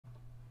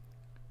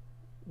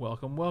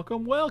Welcome,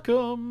 welcome,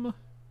 welcome!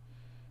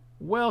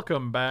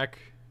 Welcome back.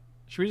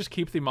 Should we just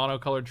keep the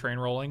monocolored train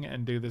rolling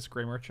and do this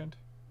Grey Merchant?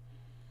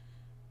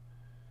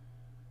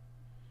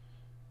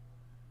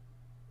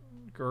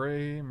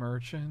 Grey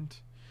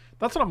Merchant.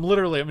 That's what I'm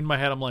in my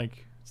head. I'm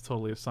like, it's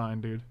totally a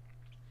sign, dude.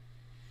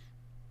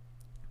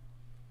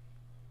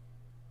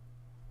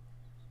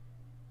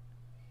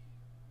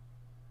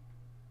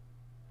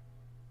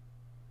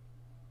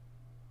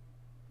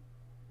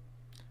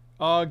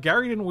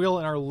 Gary didn't wheel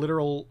in our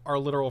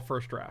literal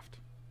first draft.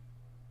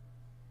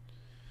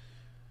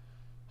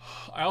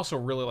 I also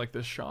really like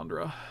this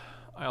Chandra.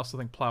 I also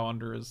think Plow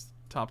Under is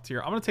top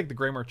tier. I'm gonna take the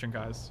Grey Merchant,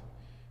 guys,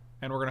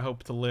 and we're gonna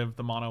hope to live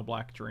the mono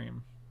black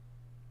dream.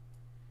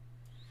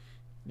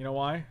 You know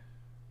why?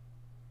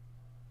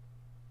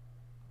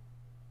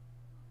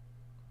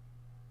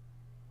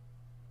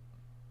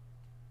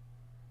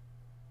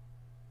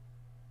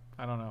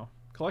 I don't know.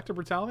 Collective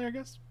Brutality, I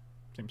guess?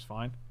 Seems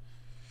fine.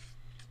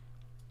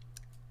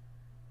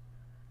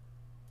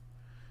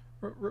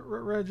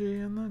 Reggie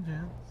and the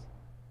Jets.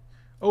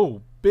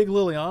 Oh, Big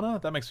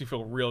Liliana? That makes me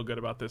feel real good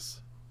about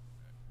this.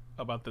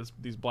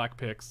 These black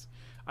picks.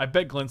 I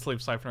bet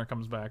Glensleeve Siphoner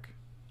comes back.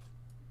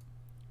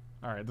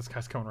 Alright, this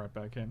guy's coming right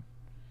back in.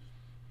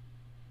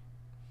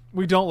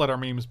 We don't let our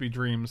memes be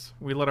dreams.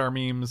 We let our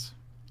memes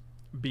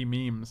be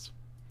memes.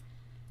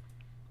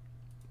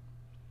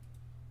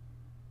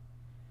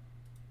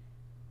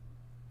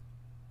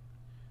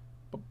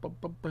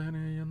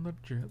 Benny and the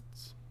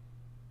Jets.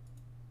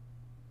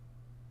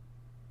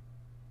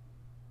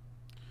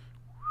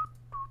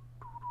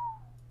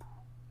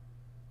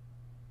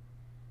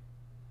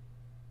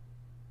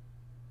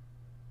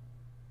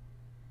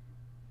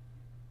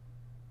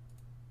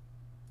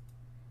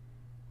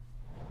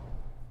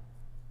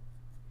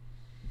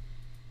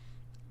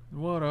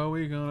 What are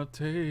we gonna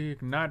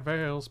take? Night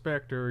Veil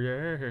Spectre,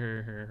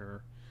 yeah.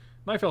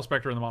 Night Veil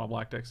Spectre in the mono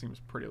black deck seems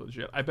pretty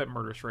legit. I bet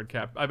Murderous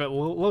Redcap. I bet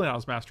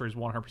Liliana's Mastery is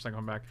 100%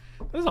 coming back.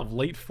 That is a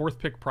late 4th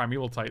pick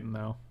Primeval Titan,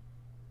 though.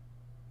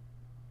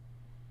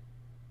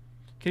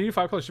 Can you do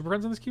 5-color Super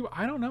Friends in this cube?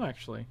 I don't know,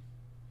 actually.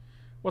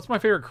 What's my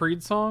favorite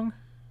Creed song?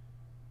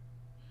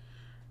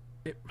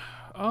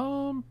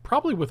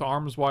 Probably With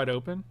Arms Wide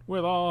Open.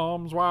 With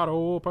arms wide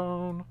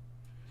open.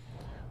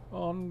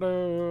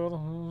 Under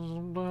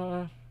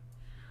the...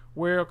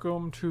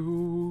 Welcome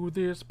to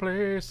this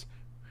place.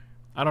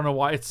 I don't know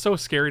why. It's so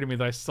scary to me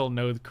that I still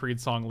know the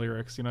Creed song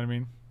lyrics. You know what I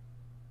mean?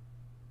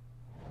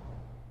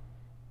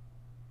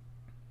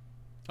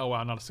 Oh,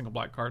 wow. Not a single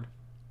black card.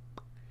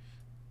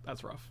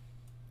 That's rough.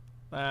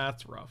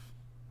 That's rough.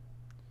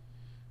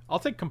 I'll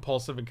take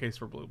Compulsive in case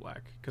we're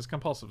blue-black. Because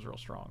Compulsive's real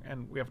strong.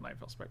 And we have a Night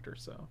Veil Spectre,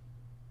 so...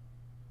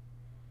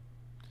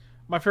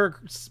 My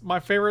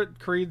favorite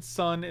Creed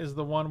son is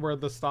the one where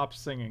the stop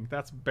singing.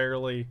 That's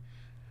barely...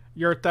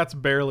 That's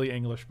barely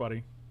English,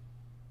 buddy.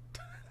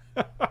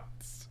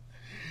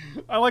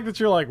 I like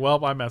that you're like,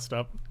 well, I messed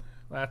up.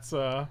 That's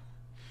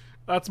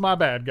my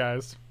bad,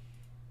 guys.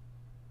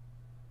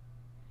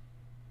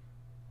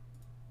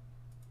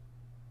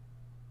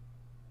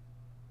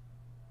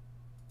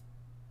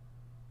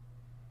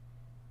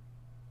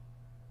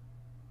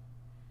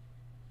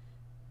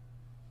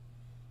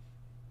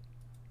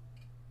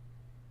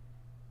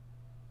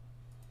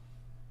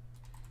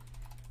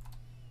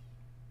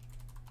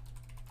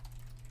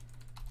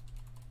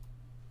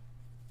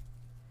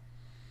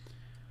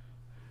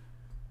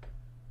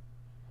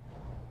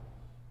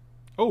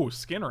 Oh,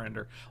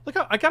 Skinnerender. Look,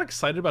 I got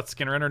excited about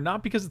Skinnerender,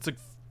 not because it's a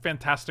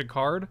fantastic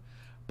card,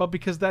 but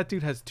because that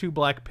dude has 2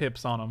 black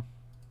pips on him.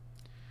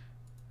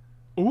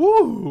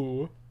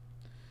 Ooh!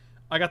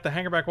 I got the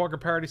Hangerback Walker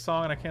parody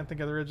song, and I can't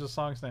think of the original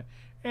song's name.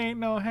 Ain't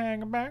no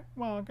Hangerback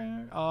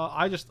Walker.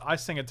 I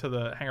sing it to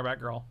the Hangerback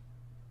Girl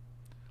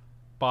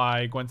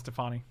by Gwen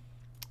Stefani.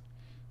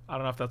 I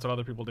don't know if that's what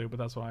other people do, but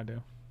that's what I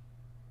do.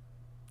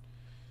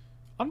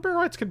 Unburied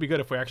Rights could be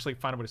good if we actually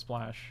find a way to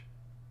splash.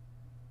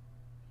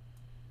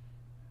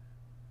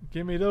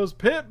 Give me those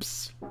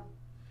pips.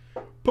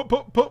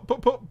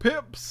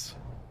 Pips.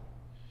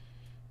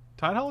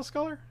 Tidehollow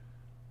Sculler?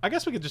 I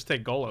guess we could just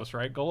take Golos,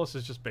 right? Golos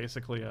is just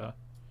basically a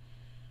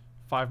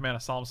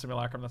 5-mana Solemn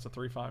Simulacrum. That's a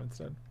 3/5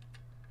 instead.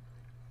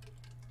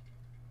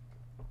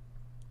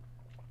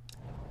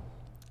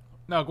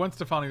 No, Gwen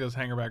Stefani does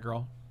Hangerback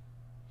Girl.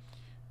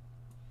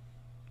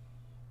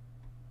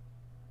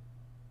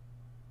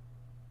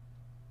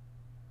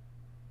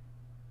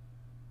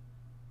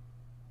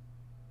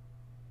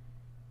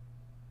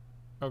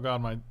 Oh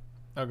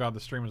god, the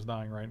stream is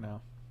dying right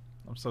now.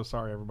 I'm so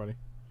sorry, everybody.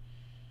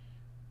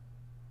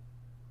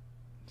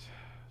 Jesus.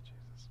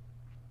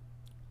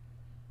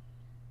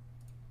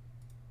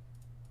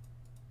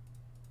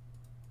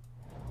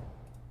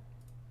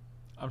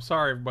 I'm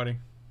sorry, everybody.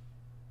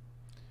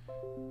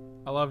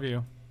 I love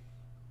you.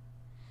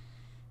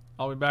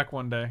 I'll be back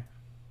one day.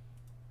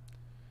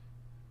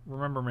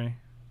 Remember me.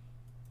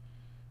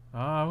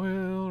 I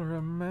will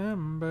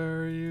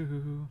remember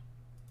you.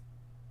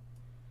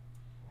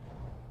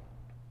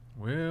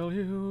 Will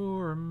you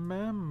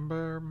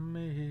remember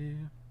me?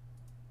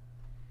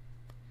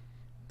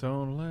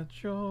 Don't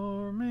let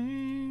your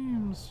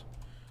memes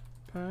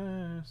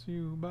pass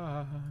you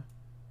by.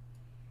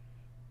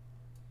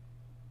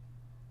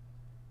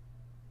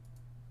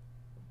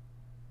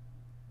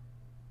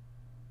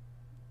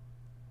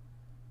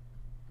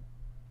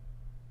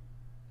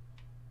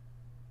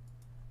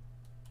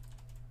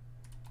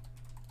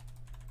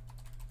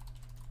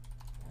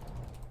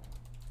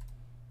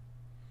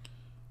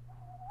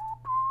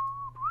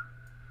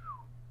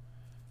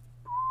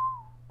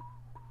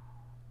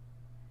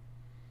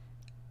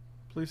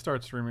 Please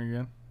start streaming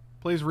again.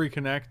 Please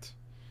reconnect.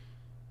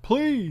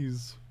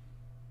 Please.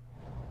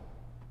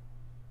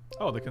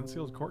 Oh, the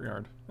concealed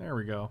courtyard. There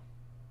we go.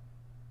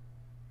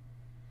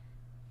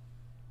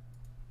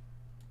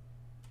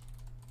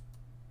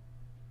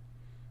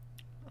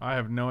 I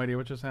have no idea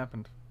what just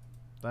happened.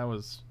 That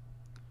was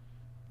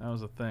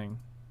a thing.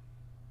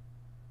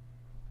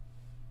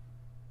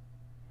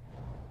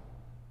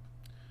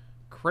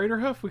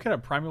 Craterhoof? We could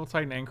have Primeval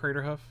Titan and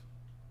Craterhoof.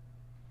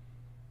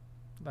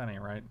 That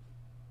ain't right.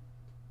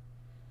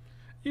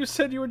 You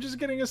said you were just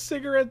getting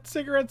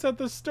cigarettes at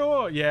the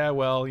store. Yeah,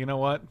 well, you know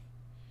what?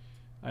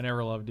 I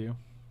never loved you.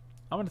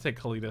 I'm gonna take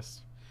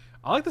Kalidas.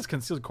 I like this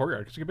concealed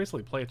courtyard because you can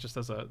basically play it just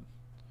as a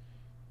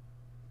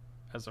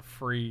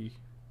free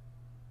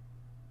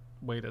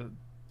way to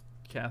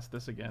cast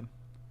this again.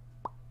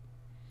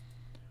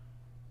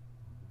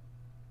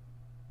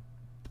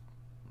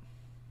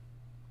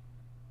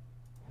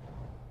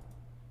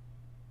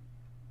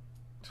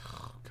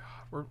 Oh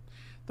God,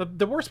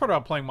 the worst part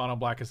about playing mono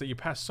black is that you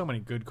pass so many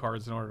good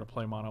cards in order to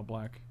play mono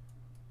black.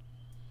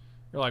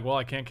 You're like, well,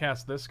 I can't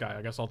cast this guy.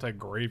 I guess I'll take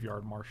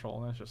Graveyard Marshal.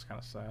 And that's just kind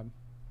of sad.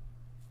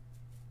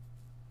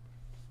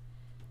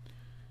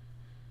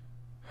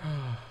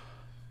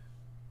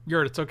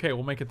 Yurt, it's okay.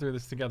 We'll make it through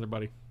this together,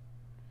 buddy.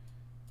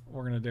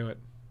 We're going to do it.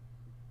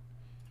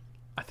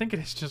 I think it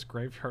is just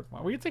Graveyard.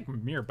 We could take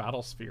Mere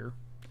Battlesphere.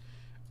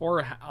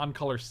 Or On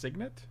Color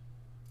Signet.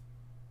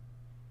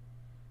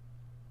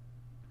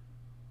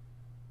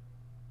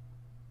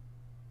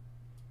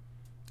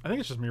 I think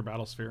it's just Mere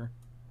Battlesphere.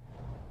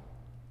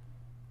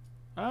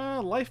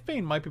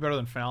 Lifebane might be better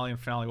than Finale, and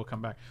Finale will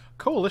come back.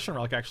 Coalition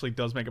Relic actually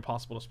does make it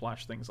possible to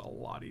splash things a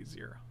lot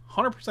easier.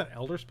 100%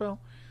 Elder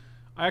Spell?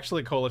 I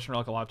actually like Coalition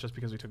Relic a lot just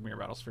because we took Mere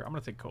Battlesphere. I'm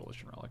going to take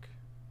Coalition Relic.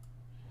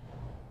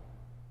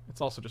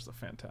 It's also just a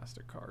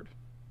fantastic card.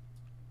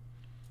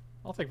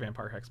 I'll take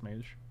Vampire Hex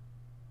Mage.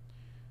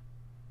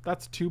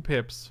 That's 2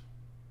 pips.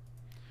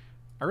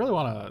 I really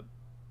want to...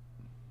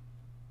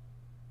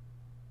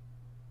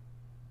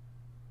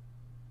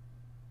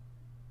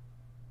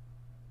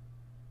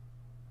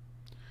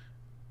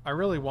 I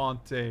really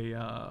want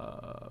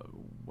a,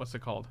 what's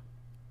it called?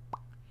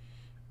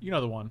 You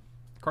know the one.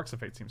 Crux of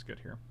Fate seems good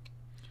here.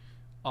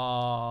 Shut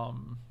up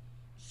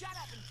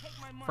and take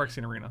my money.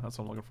 Phyrexian Arena, that's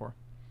what I'm looking for.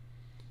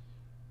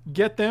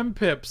 Get them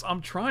pips. I'm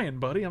trying,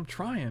 buddy. I'm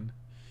trying.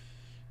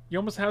 He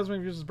almost has me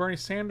versus Bernie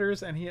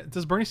Sanders, and he...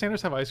 Does Bernie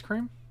Sanders have ice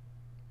cream?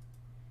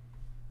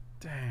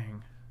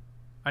 Dang.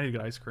 I need to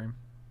get ice cream.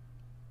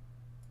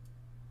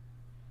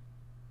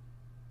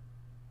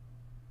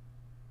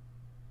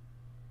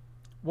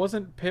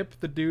 Wasn't Pip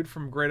the dude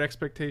from Great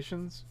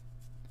Expectations?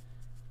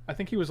 I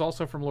think he was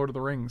also from Lord of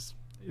the Rings.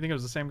 You think it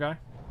was the same guy?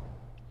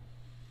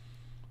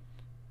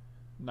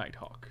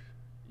 Nighthawk.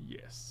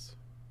 Yes.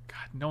 God,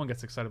 no one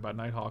gets excited about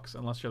Nighthawks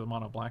unless you're the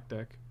mono black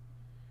deck.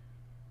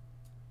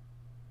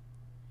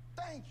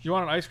 Thank You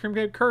want an ice cream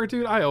cake? Kurt,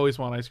 dude, I always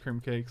want ice cream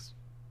cakes.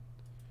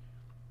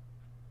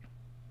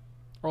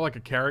 Or like a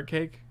carrot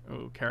cake.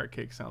 Oh, carrot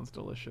cake sounds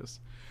delicious.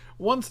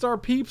 1-star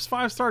peeps,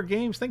 5-star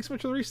games. Thanks so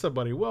much for the resub,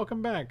 buddy.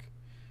 Welcome back.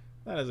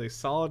 That is a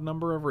solid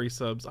number of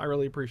resubs. I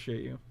really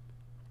appreciate you.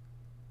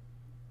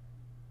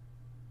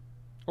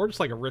 Or just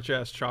like a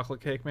rich-ass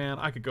chocolate cake, man.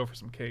 I could go for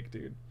some cake,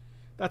 dude.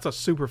 That's a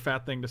super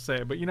fat thing to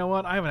say, but you know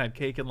what? I haven't had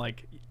cake in,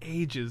 like,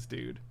 ages,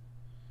 dude.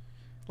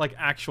 Like,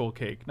 actual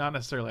cake. Not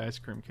necessarily ice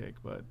cream cake,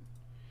 but...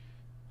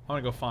 I'm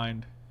gonna go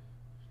find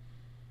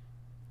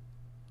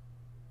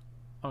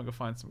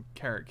some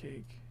carrot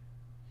cake.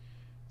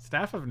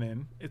 Staff of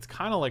Nin. It's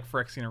kind of like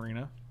Phyrexian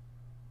Arena.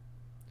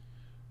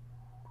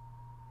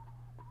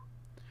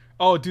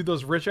 Oh, dude,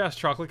 those rich-ass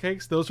chocolate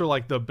cakes, those are,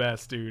 like, the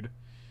best, dude.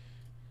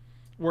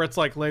 Where it's,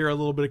 like, layer a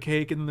little bit of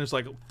cake, and then there's,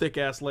 like, a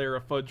thick-ass layer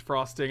of fudge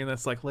frosting, and then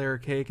it's, like, layer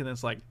of cake, and then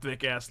it's, like,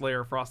 thick-ass layer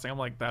of frosting. I'm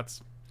like,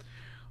 that's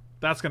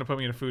gonna put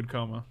me in a food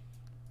coma.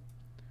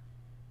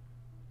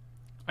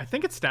 I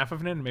think it's Staff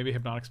of Nin, and maybe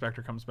Hypnotic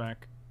Spectre comes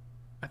back.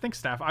 I think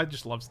Staff. I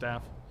just love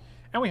Staff.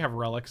 And we have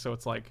Relic, so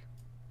it's, like,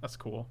 that's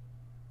cool.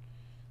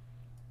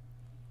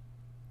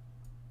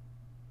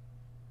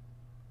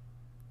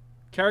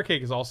 Carrot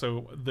cake is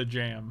also the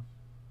jam.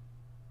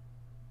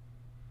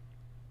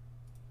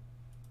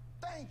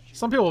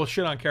 Some people will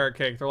shit on carrot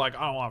cake. They're like,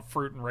 I don't want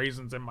fruit and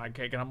raisins in my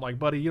cake. And I'm like,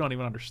 buddy, you don't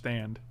even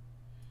understand.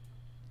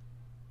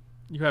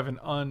 You have an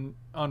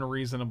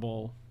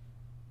unreasonable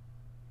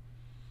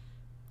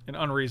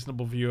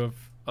view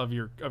of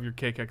your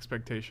cake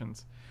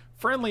expectations.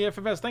 Friendly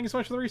FFS, thank you so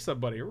much for the resub,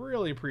 buddy.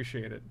 Really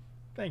appreciate it.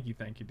 Thank you,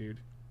 dude.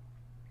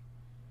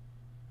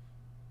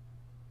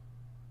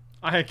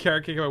 I had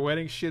carrot cake at my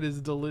wedding. Shit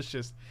is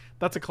delicious.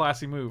 That's a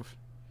classy move.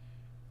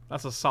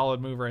 That's a solid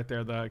move right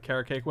there. The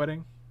carrot cake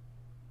wedding.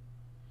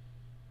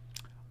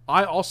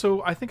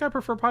 I think I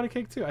prefer pie to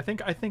cake too. I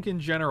think in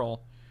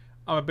general,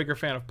 I'm a bigger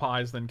fan of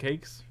pies than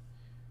cakes.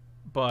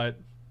 But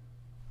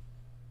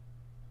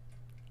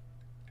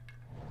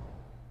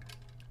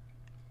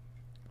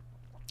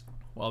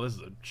well, this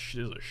is a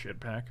shit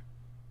pack.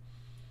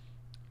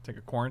 Take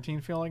a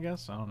quarantine feel, I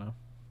guess. I don't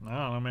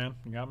know, man.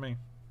 You got me.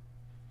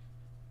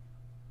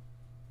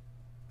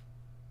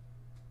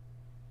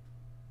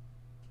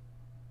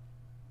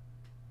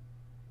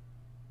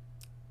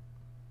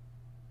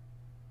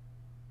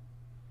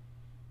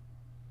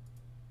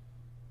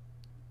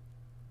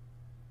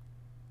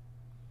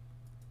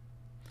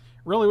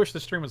 Really wish the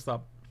stream would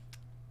stop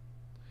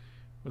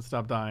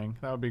dying.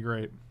 That would be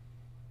great.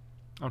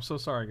 I'm so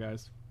sorry,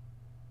 guys.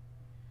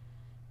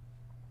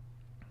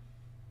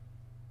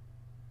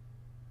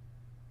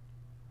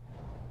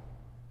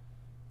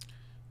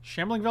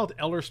 Shambling Veld,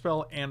 Elder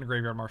Spell, and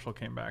Graveyard Marshal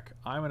came back.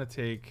 I'm gonna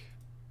take...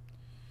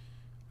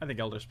 I think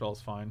Elder Spell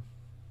is fine.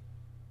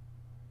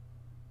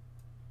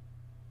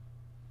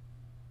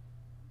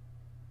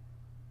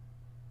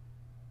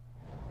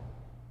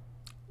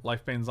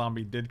 Lifebane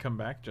Zombie did come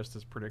back, just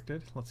as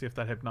predicted. Let's see if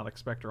that Hypnotic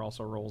Spectre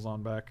also rolls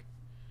on back.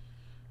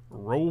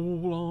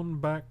 Roll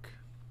on back.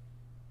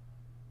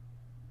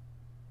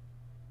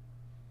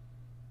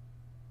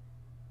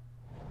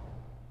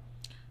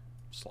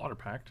 Slaughter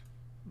Pact.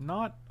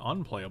 Not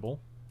unplayable.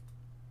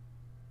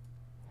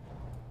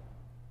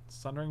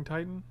 Sundering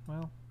Titan?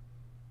 Well.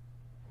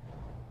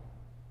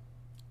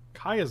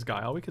 Kaya's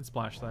Guile. We could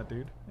splash that,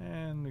 dude.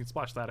 And we can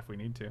splash that if we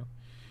need to.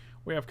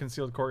 We have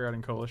Concealed Courtyard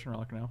and Coalition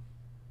Relic now.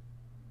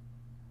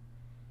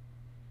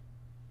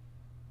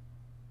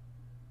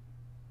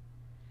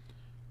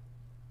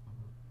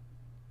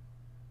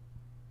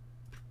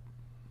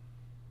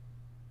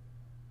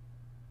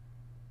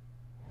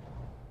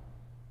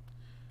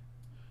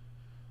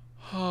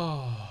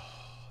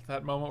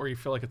 That moment where you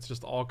feel like it's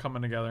just all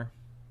coming together.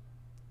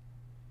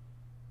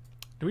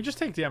 Do we just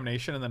take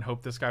Damnation and then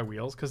hope this guy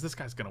wheels? Because this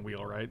guy's going to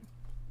wheel, right?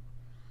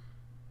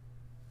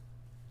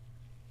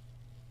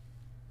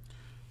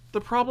 The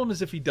problem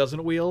is if he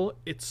doesn't wheel,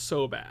 it's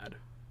so bad.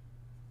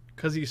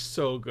 Because he's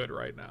so good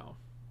right now.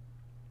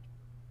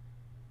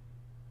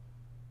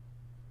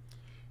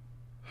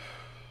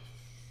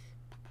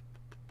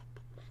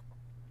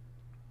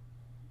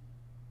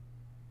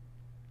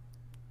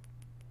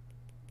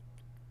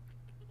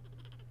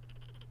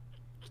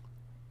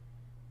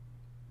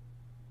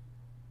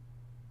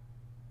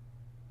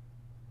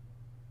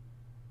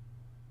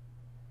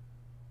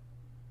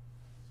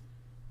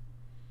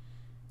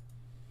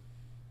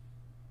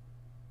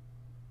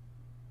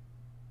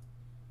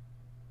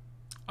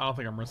 I don't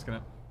think I'm risking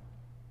it.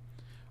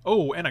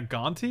 Oh, and a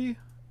Gonti?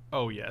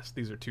 Oh, yes.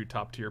 These are two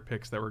top-tier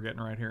picks that we're getting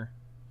right here.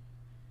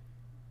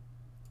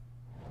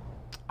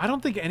 I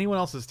don't think anyone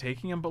else is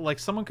taking him, but, like,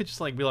 someone could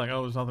just, like, be like,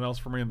 oh, there's nothing else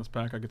for me in this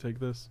pack. I could take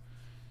this.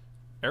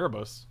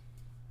 Erebos.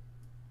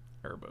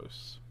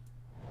 Erebos.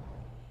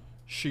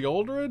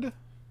 Sheoldred?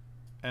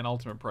 And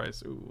Ultimate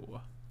Price.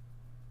 Ooh.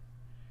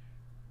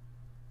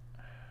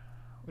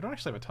 We don't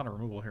actually have a ton of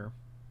removal here.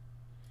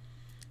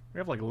 We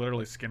have, like,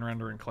 literally Skin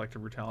Render and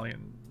Collective Brutality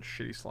and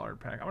shitty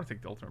Slaughtered Pack. I want to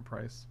take the Ultimate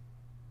Price.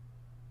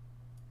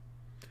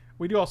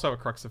 We do also have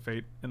a Crux of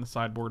Fate in the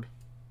sideboard.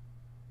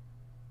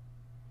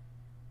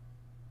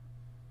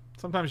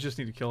 Sometimes you just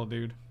need to kill a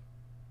dude.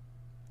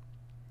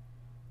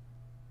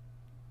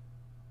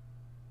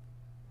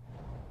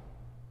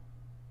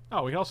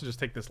 Oh, we can also just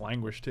take this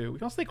Languish, too. We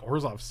can also take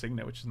Orzhov's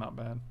Signet, which is not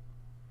bad.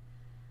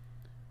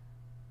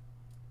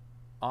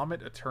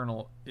 Amit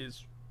Eternal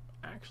is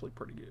actually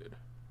pretty good.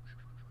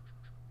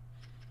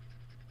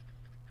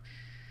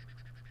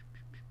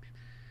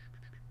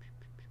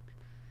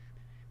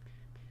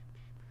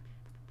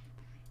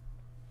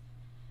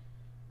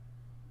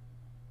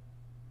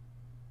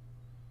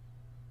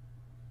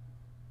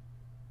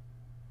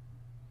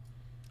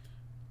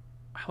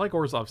 I like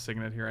Orzhov's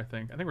Signet here, I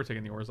think. I think we're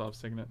taking the Orzhov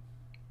Signet.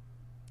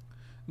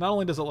 Not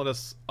only does it let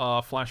us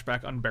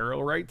flashback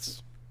Unburial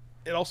Rites,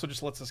 it also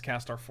just lets us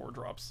cast our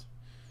 4-drops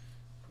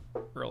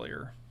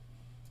earlier.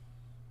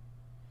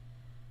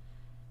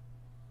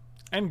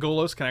 And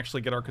Golos can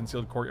actually get our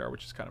Concealed Courtyard,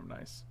 which is kind of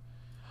nice.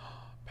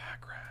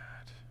 Pack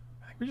Rat.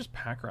 I think we just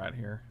Pack Rat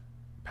here.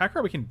 Pack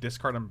Rat we can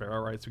discard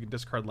Unburial Rites. We can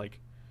discard, like,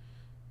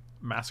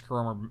 Massacre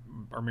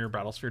or Mirror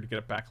Battlesphere to get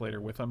it back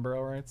later with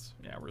Unburial Rites.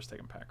 Yeah, we're just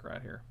taking Pack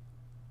Rat here.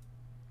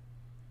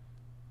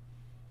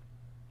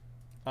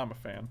 I'm a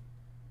fan.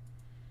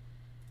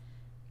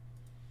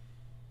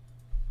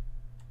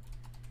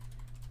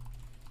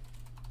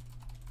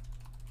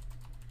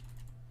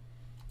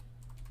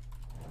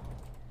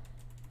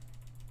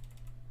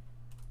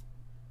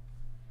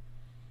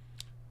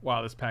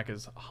 Wow, this pack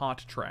is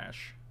hot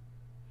trash.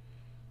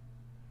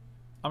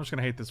 I'm just going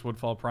to hate this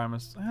Woodfall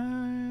Primus.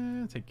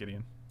 Take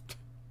Gideon.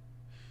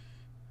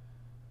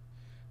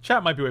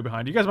 Chat might be way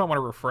behind. You guys might want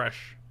to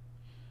refresh.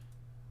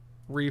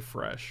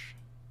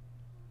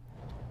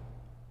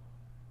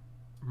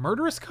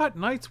 Murderous Cut,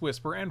 Night's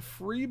Whisper, and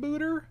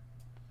Freebooter?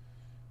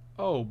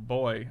 Oh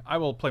boy. I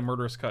will play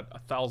Murderous Cut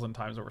 1,000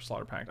 times over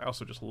Slaughter Pact. I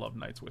also just love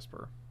Night's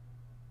Whisper.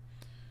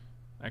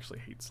 I actually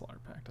hate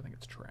Slaughter Pact. I think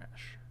it's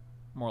trash.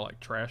 More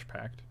like Trash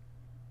Pact.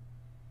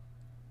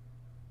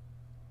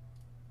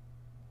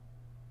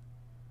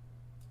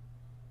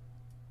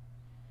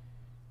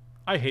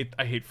 I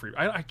hate Free.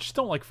 I just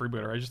don't like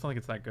Freebooter. I just don't think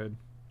it's that good.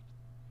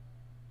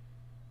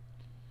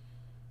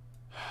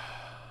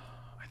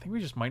 I think we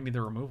just might need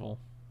the removal.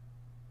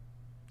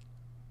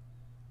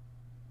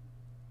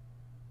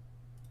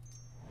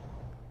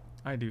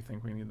 I do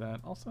think we need that.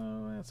 Also,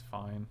 that's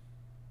fine.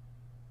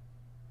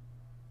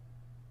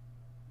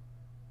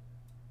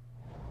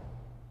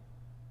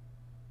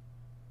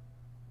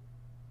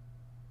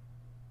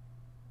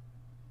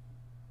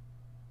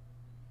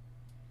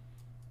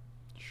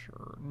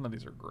 Sure. None of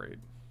these are great.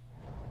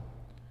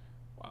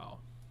 Wow.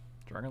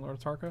 Dragon Lord of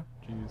Tarka?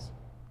 Jeez.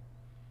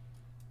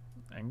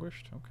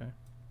 Anguished? Okay.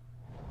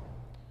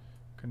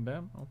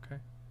 Condemn? Okay.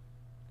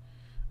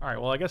 Alright,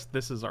 well I guess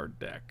this is our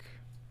deck.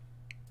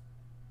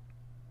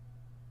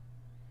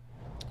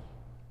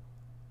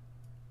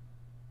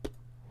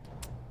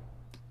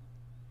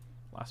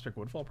 Last pick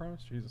Woodfall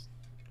Promise? Jesus.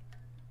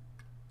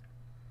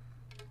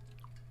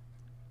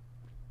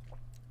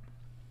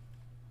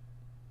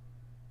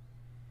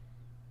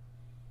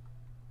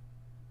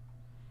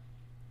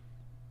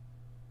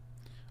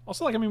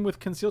 Also, like, I mean, with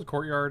Concealed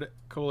Courtyard,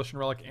 Coalition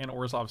Relic, and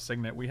Orzhov's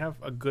Signet, we have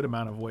a good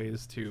amount of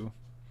ways to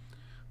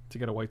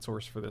get a white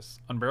source for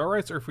this. Unburial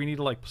Rites, or if we need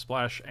to, like,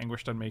 splash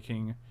Anguished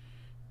Unmaking,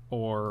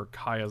 or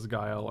Kaya's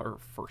Guile, or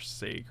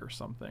Forsake, or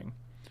something.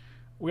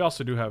 We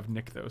also do have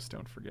Nykthos,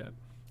 don't forget.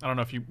 I don't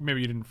know if you...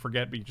 Maybe you didn't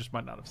forget, but you just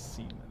might not have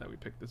seen that we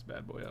picked this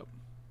bad boy up.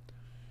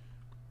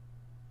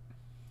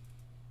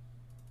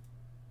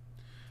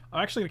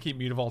 I'm actually going to keep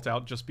Mutavault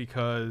out just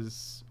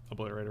because...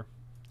 Obliterator.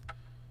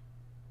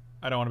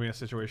 I don't want to be in a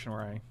situation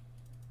where I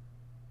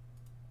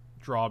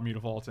draw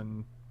Mutavault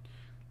and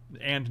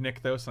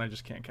Nykthos and I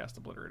just can't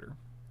cast Obliterator.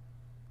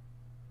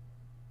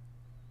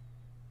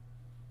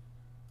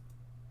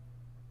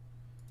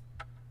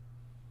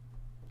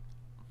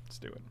 Let's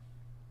do it.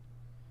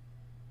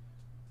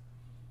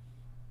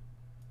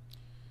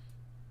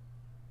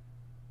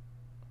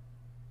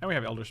 And we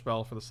have Elder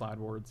Spell for the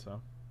sideboard,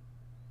 so...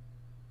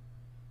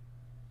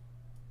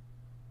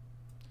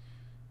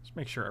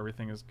 Make sure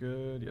everything is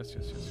good. Yes,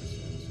 yes, yes, yes,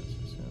 yes,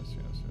 yes, yes,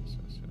 yes, yes,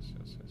 yes, yes, yes,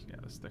 yes, yes. Yeah,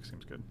 this deck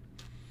seems good.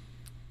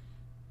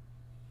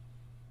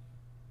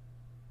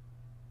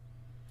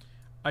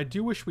 I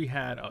do wish we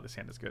had... Oh, this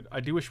hand is good. I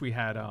do wish we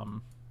had,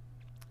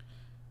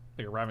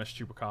 like a Ravenous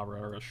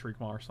Chupacabra or a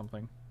Shriekmaw or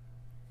something.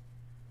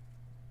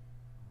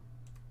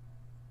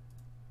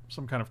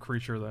 Some kind of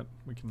creature that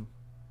we can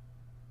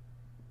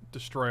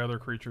destroy other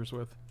creatures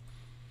with.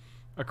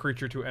 A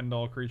creature to end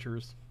all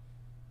creatures.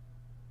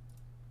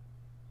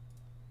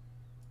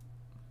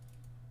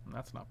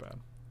 That's not bad.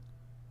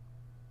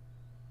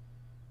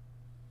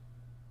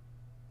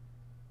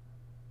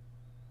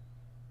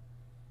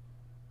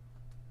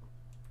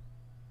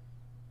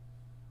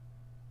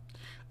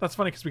 That's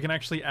funny because we can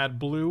actually add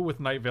blue with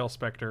Night Veil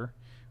Spectre.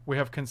 We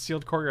have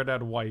Concealed Courtyard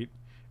add white.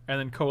 And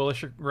then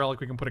Coalition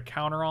Relic we can put a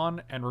counter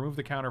on and remove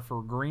the counter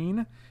for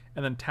green.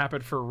 And then tap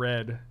it for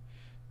red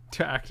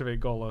to activate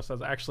Golos.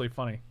 That's actually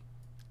funny.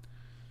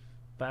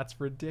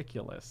 That's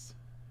ridiculous.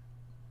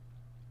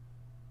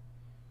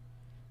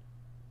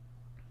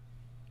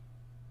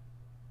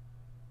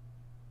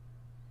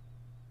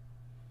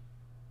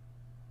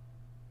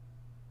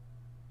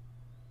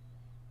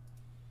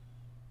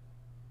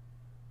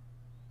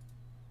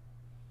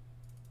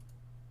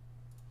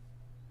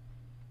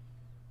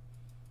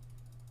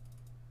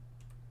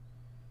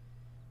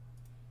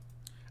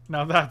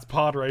 Now that's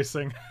pod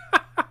racing.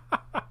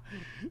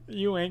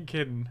 You ain't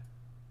kidding.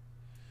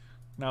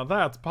 Now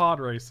that's pod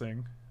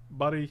racing.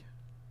 Buddy,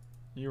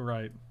 you're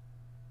right.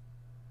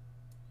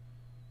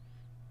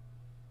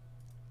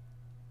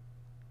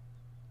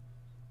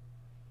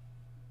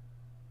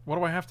 What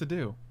do I have to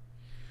do?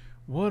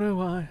 What do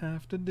I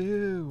have to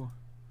do?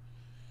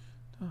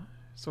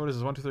 So what is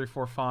this? 1, 2, 3,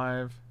 4,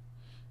 5,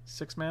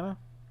 6 mana?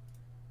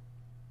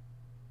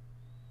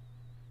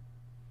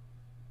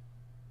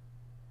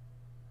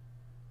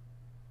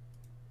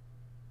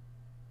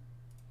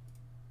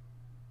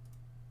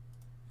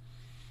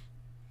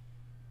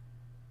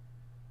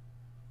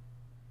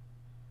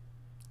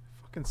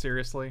 Fucking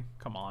seriously?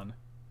 Come on.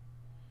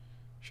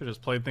 Should have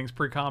just played things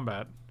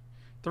pre-combat.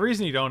 The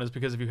reason you don't is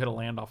because if you hit a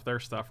land off their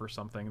stuff or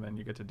something, then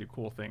you get to do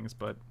cool things,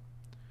 but...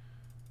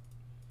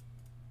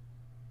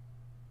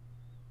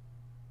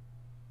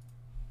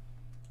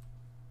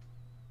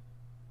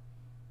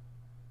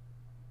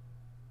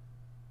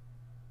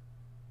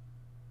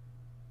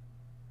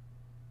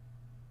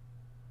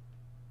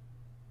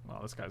 Well,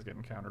 this guy's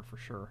getting countered for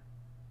sure.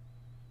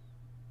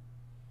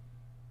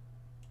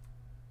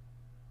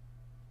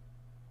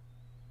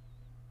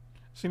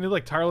 So you need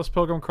like Tireless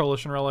Pilgrim,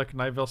 Coalition Relic,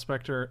 Night Veil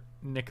Spectre,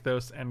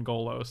 Nykthos, and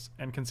Golos,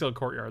 and Concealed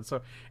Courtyard.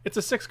 So it's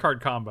a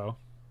 6-card combo.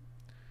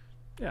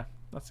 Yeah,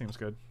 that seems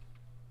good.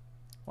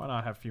 Why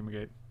not have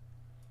Fumigate?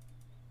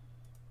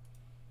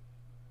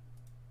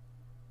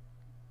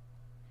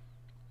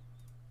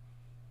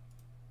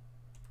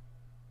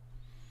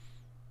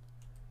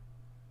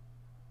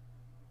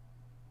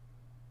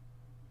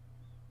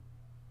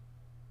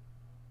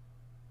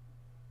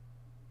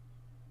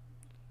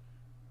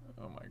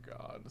 Oh my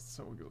god, it's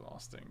so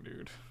exhausting,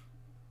 dude.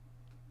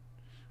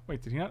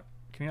 Wait, did he not...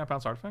 Can he not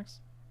bounce artifacts?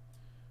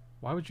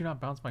 Why would you not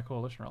bounce my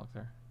coalition relic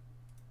there?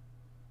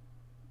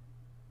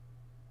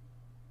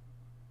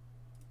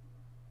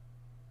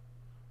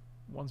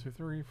 One, two,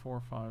 three,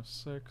 four, five,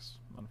 six.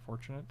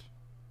 Unfortunate.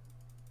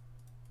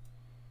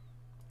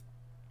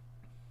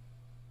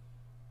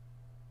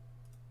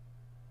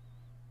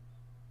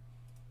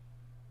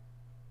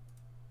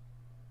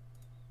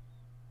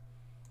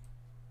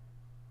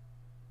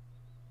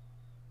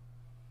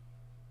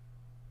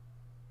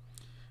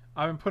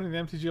 I've been putting the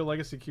MTGO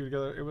Legacy queue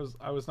together.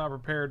 I was not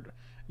prepared.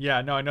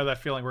 Yeah, no, I know that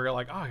feeling where you're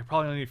like, oh, you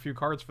probably only need a few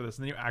cards for this,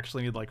 and then you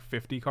actually need like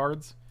 50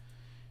 cards,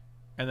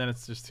 and then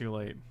it's just too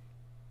late.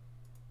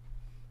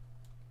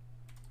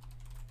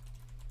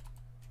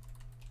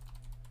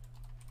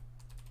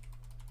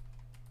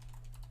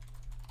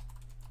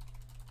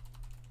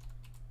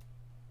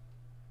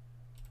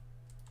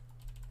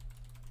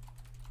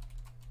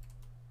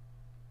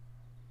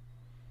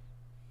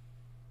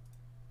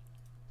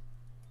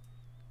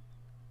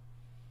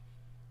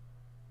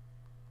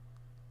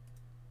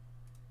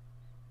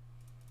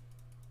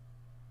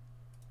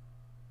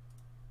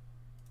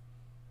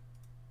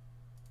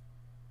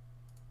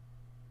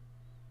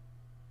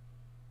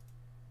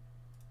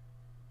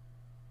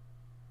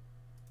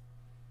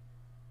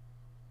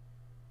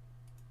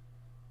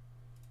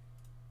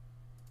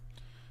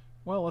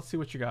 Well, let's see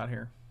what you got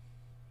here.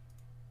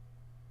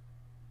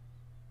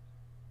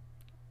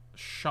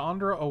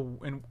 Chandra,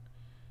 and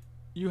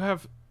you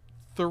have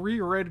 3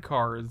 red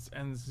cards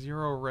and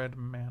 0 red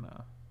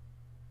mana.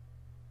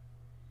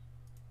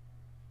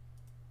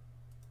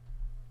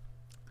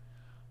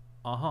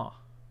 Uh-huh.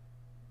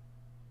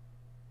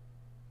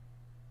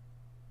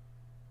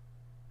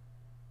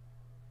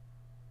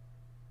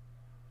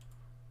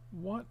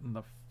 What in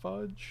the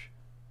fudge?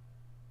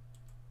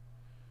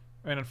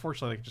 I mean,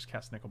 unfortunately, they can just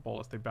cast Nicol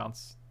Bolas. They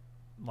bounce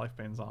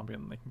Lifebane Zombie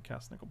and they can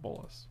cast Nicol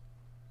Bolas.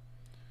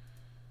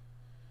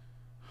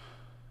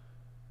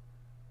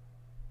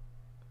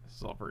 This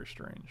is all very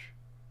strange.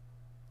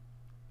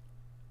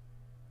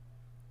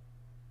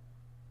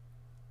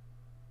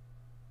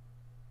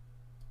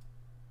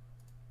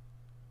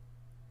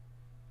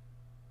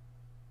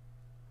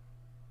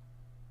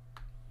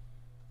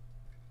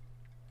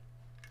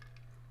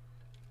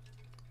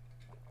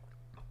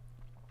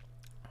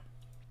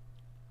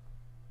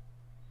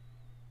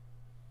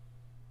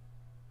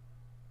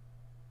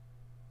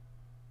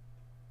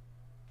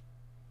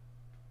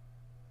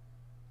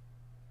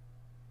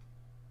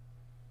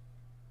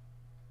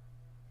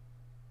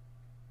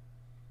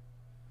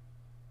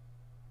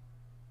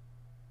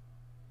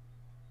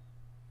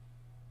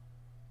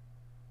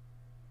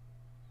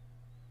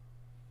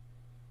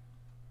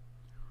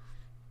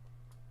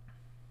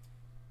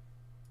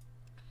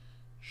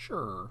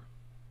 Sure.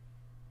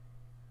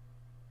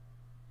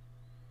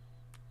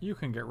 You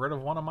can get rid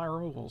of one of my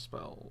removal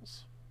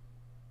spells.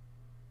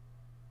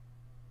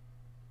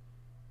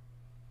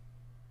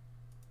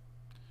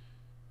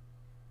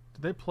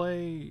 Did they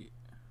play...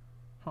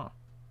 Huh.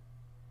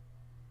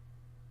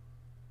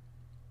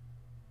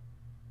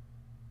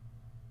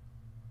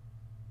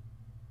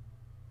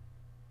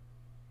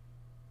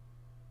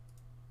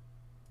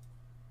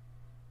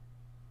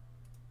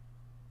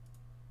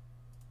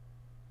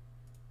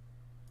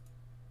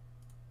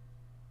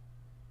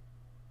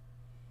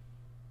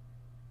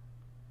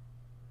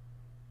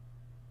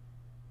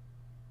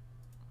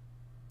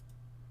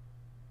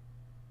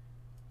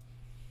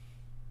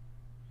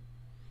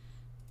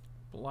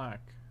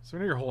 Black. So we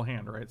know your whole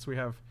hand, right? So we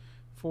have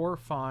 4,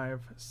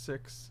 5,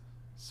 6.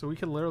 So we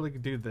could literally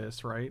do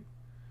this, right?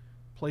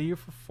 Play you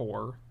for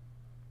 4.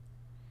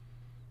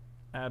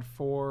 Add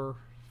 4,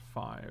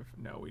 5.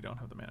 No, we don't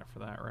have the mana for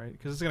that, right?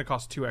 Because it's going to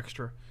cost 2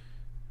 extra.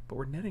 But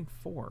we're netting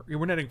 4. Yeah,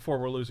 we're netting 4.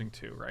 We're losing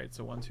 2, right?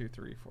 So 1, 2,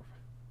 3, 4, 5.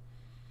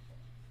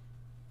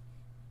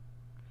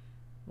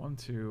 1,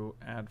 2.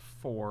 Add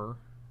 4,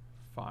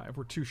 5.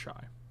 We're 2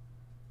 shy.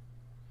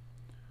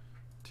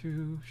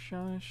 2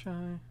 shy.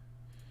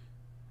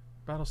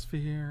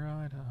 Battlesphere,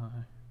 I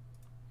die.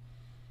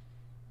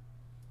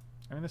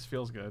 I mean, this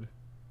feels good.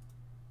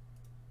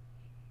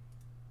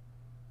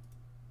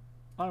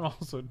 I'm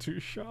also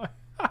too shy.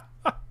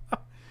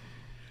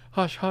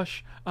 Hush,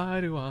 hush, I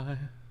do I.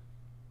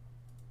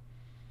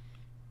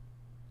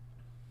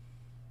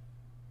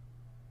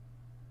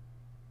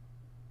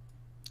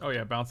 Oh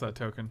yeah, bounce that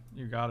token.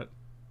 You got it.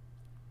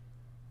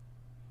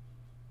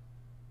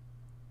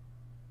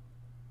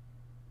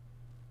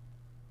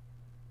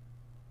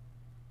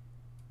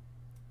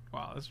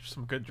 Wow, those are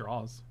some good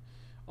draws.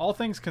 All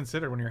things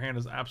considered, when your hand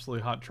is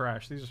absolutely hot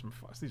trash, these are some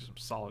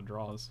solid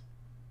draws.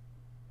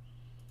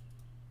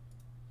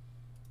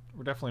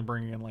 We're definitely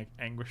bringing in like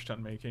Anguished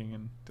Unmaking,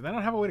 and do they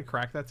not have a way to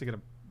crack that to get a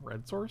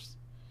Red source?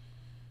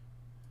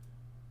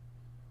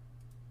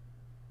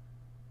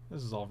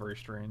 This is all very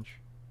strange.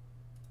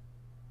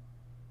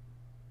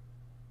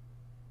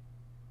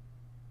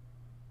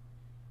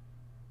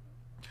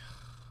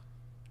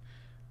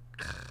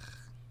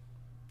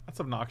 That's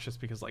obnoxious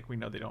because, like, we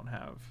know they don't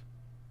have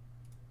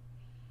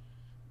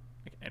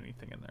like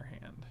anything in their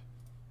hand.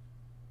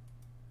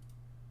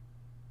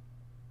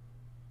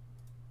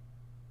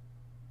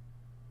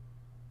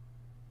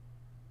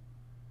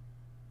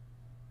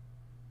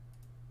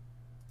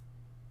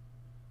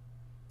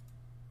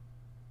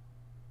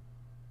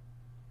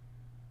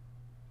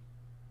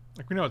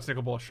 Like, we know it's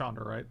Nicol Bolas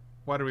Chandra, right?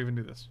 Why do we even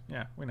do this?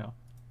 Yeah, we know.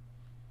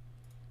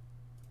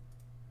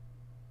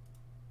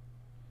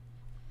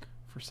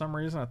 For some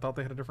reason, I thought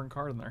they had a different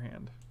card in their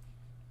hand.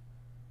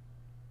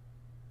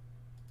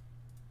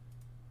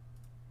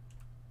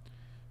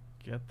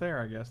 Get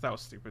there, I guess. That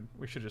was stupid.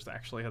 We should just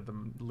actually had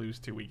them lose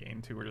 2, we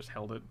gained 2, or just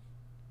held it.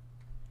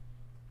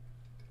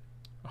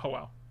 Oh,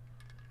 wow.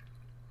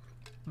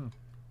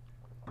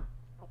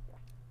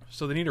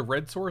 So they need a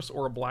red source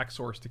or a black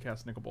source to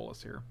cast Nicol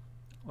Bolas here.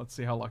 Let's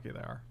see how lucky they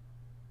are.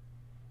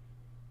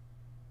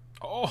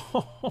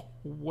 Oh,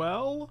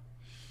 well,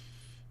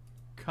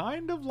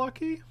 kind of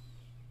lucky.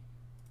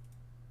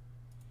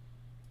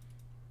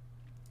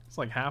 It's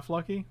like half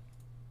lucky.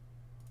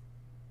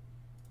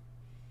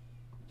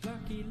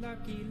 Lucky,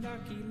 lucky,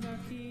 lucky,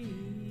 lucky.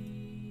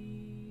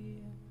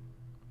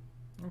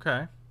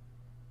 Okay.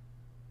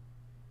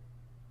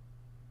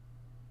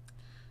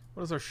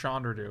 What does our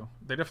Chandra do?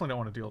 They definitely don't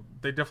want to deal.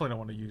 They definitely don't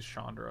want to use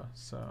Chandra,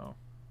 so.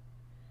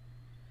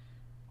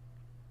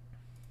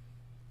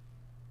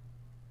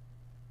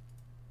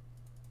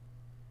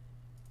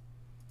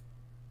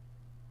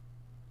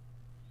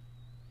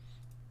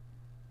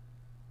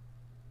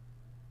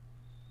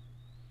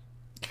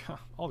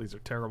 All these are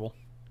terrible.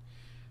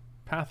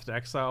 Path to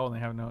Exile, and they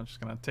have no. It's just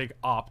gonna take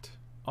Opt.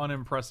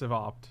 Unimpressive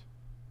Opt.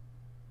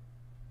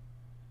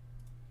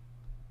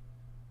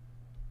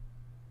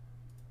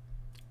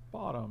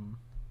 Bottom.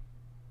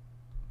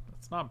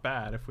 That's not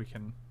bad if we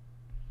can.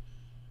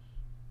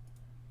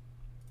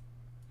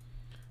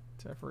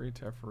 Teferi,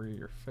 Teferi,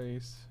 your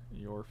face,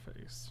 your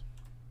face.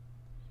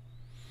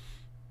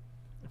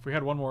 If we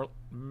had one more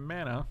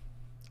mana.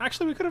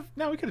 Actually, we could have.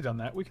 No, we could have done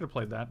that. We could have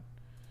played that.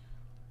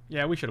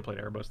 Yeah, we should have played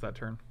Erebos that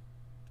turn.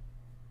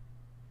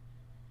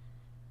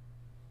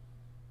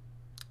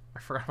 I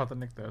forgot about the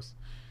Nykthos.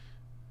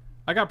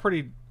 I got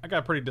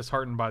pretty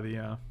disheartened by the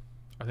are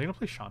they gonna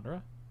play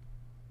Chandra?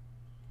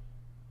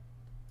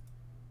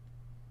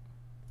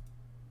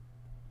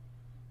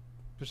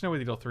 There's no way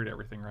they deal 3 to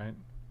everything, right?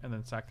 And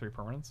then sack 3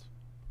 permanents?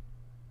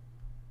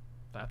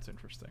 That's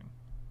interesting.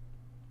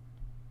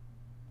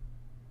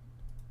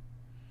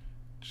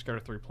 Just go to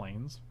 3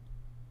 planes.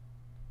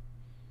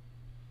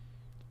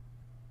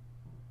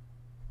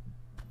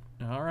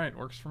 Alright,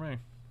 works for me.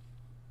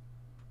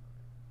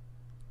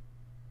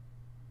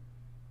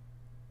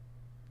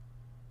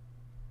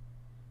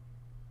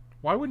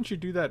 Why wouldn't you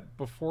do that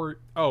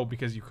before? Oh,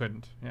 because you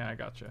couldn't. Yeah, I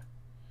gotcha.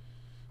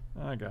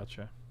 I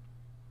gotcha.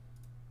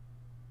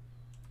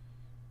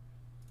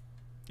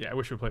 Yeah, I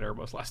wish we played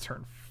Erebos last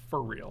turn.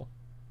 For real.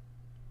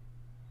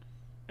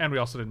 And we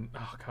also didn't...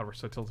 Oh, God, we're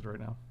so tilted right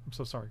now. I'm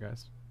so sorry,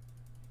 guys.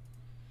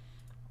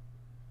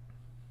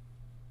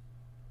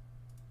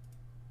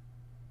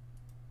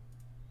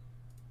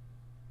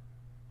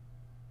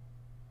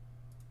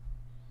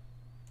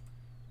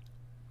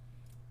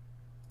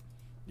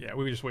 Yeah,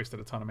 we just wasted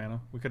a ton of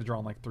mana. We could have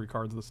drawn like 3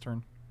 cards this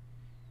turn.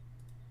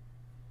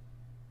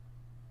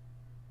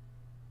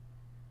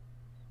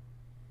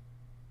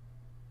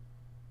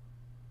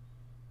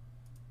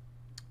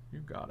 You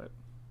got it.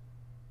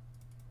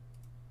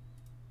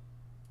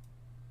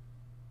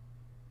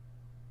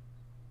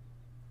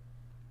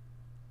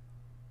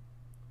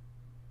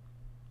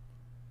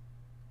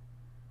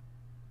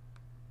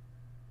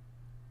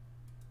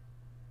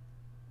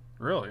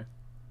 Really?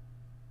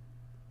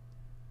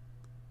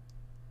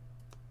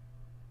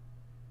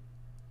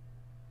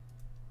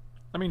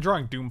 I mean,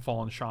 drawing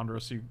Doomfall and Chandra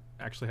so you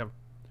actually have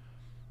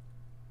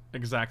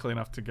exactly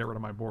enough to get rid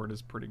of my board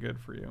is pretty good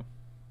for you.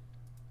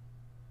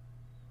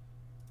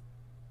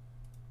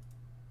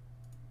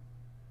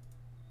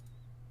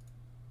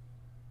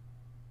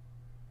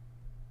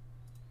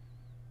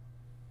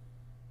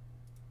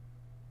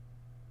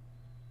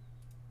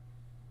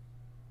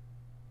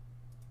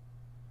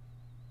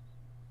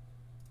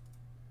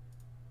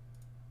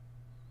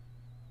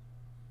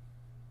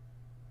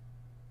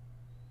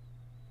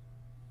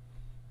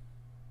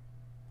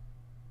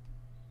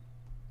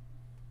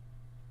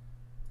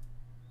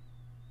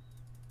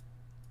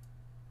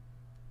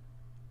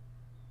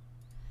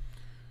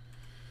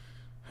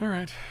 All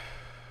right.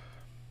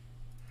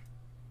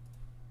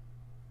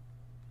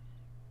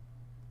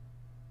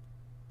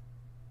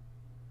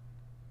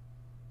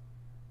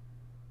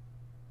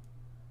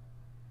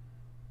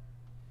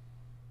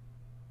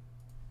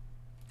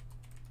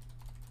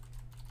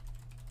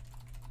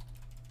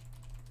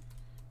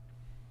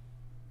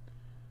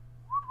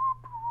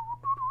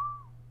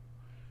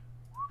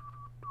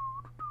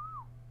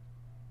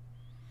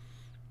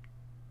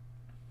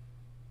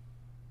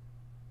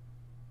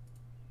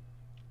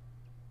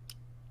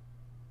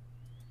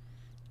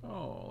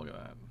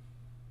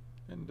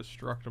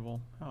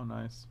 Indestructible. How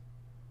nice.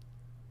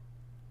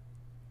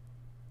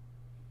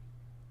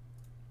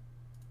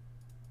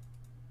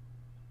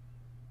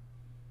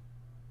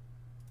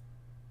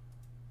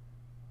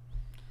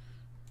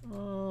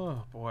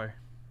 Oh boy.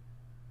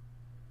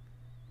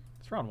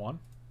 It's round one.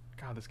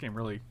 God, this game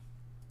really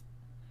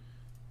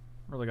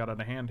got out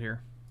of hand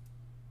here.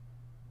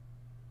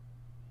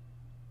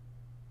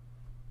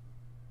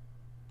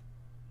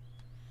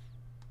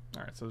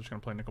 Alright, so they're just gonna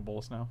play Nicol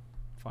Bolas now.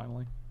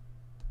 Finally.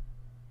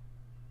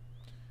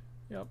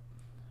 Yep.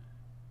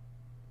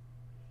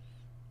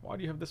 Why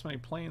do you have this many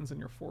planes in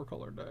your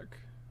 4-color deck?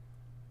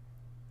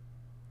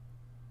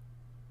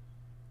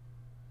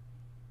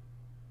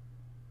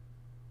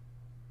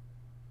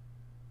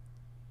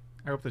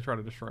 I hope they try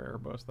to destroy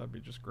Erebos. That'd be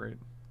just great.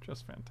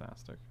 Just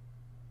fantastic.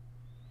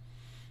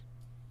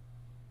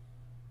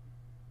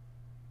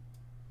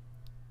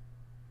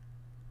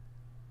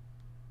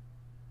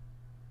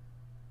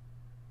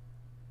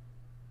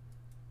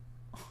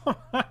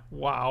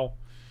 Wow.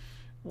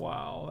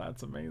 Wow,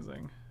 that's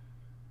amazing.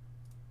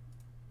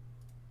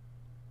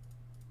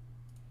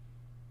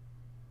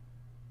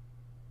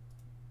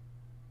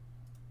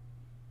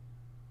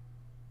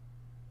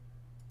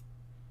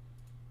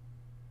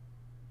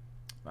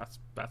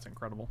 That's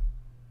incredible.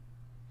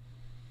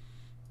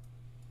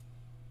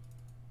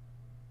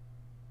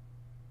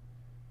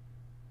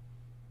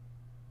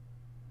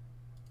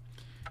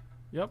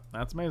 Yep,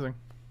 that's amazing.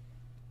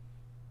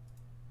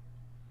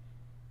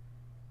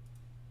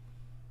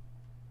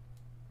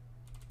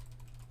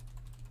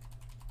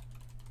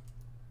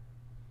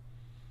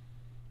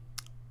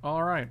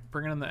 All right,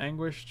 bringing in the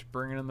Anguished,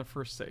 bringing in the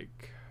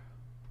Forsake.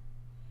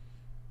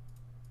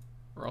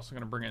 We're also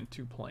going to bring in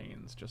 2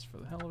 planes just for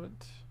the hell of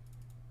it.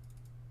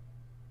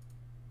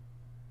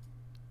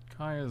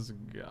 Kaya's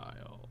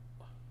Guile.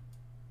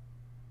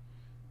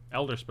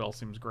 Elder Spell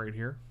seems great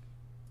here.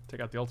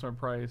 Take out the ultimate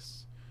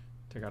price.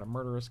 Take out a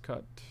Murderous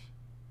Cut.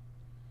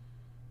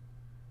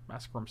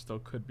 Massacrum still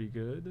could be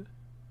good.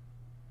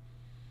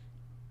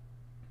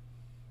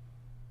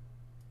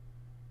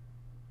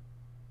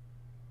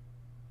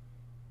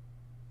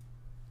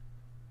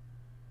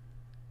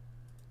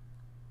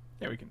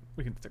 Yeah,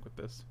 we can stick with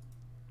this.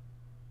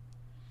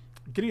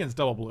 Gideon's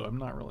double blue. I'm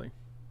not really.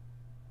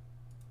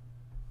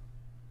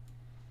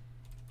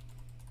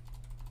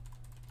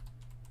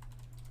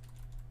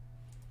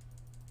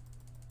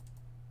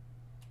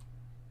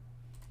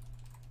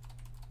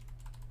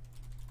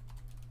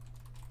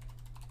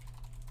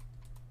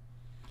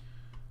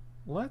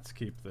 Let's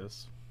keep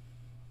this.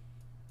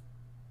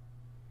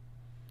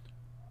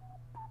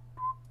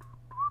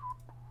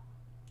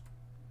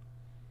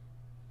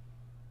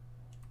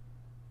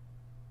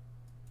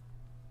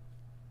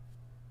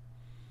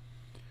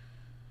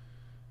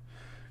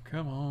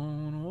 Come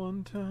on,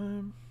 one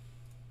time.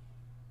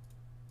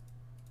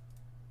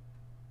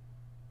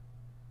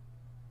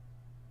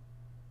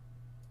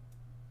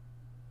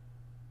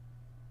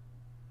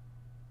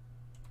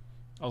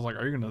 I was like,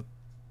 are you gonna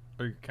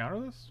counter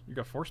this? You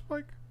got Force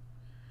Spike?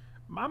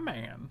 My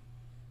man.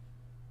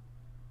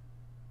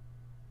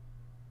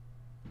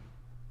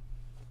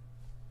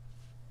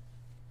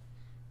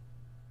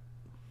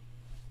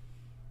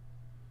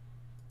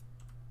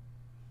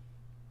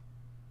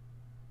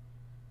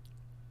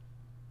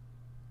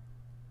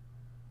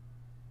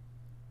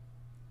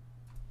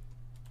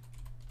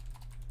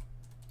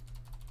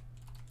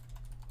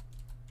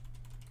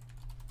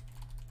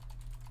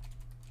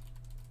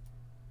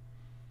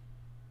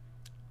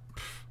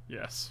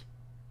 Yes.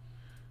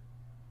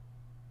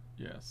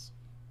 Yes.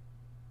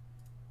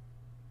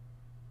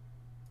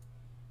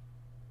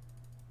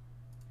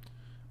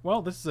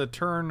 Well, this is a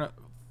turn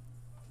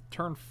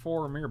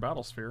 4 Mirror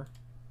Battlesphere.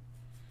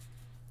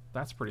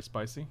 That's pretty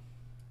spicy.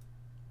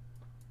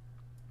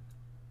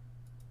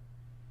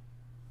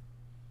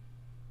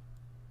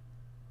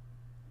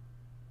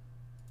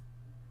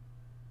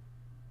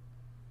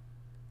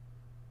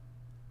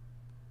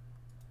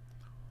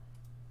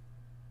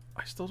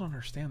 I still don't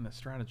understand this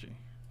strategy.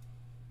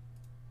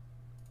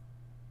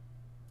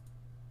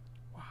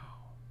 Wow.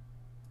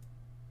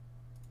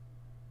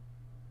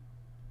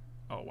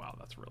 Oh, wow,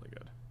 that's really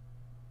good.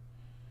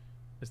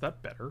 Is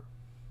that better?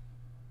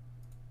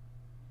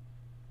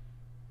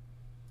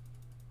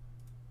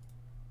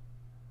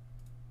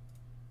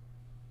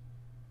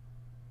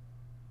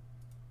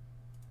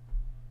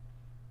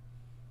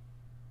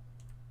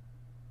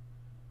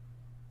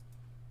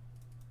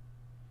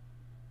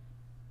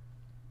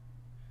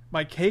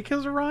 My cake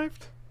has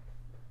arrived?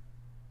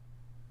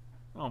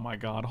 Oh my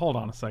god, hold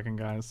on a second,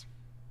 guys.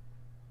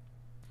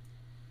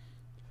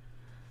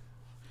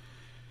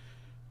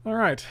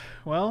 Alright,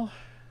 well,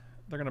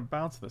 they're gonna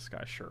bounce this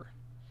guy, sure.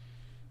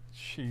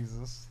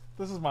 Jesus.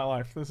 This is my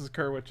life. This is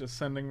Kerwit just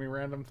sending me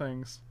random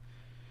things.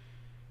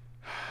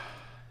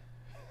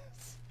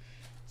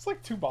 It's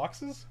like 2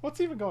 boxes? What's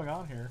even going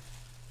on here?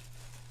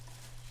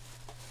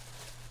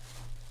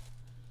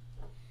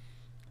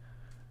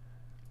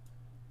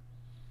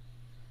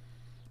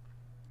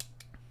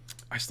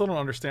 I still don't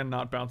understand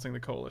not bouncing the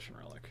Coalition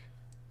Relic.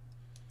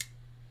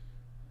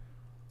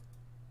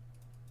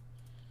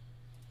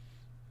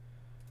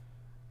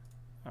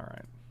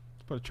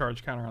 Put a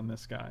charge counter on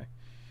this guy.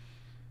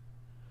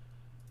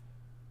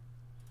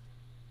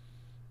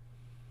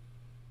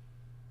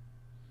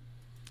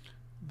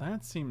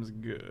 That seems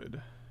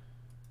good.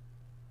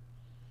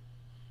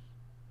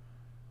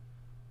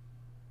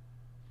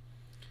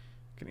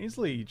 Can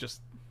easily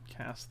just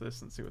cast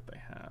this and see what they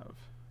have,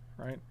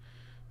 right?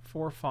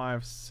 4,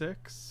 5,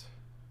 6.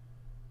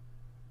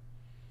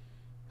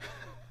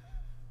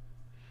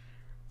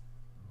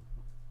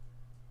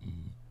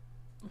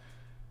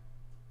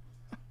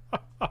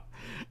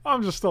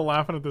 I'm just still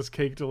laughing at this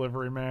cake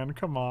delivery, man.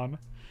 Come on.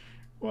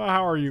 Well,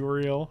 how are you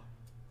real?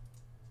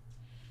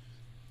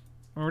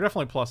 I mean, we're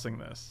definitely plussing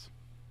this.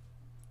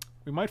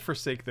 We might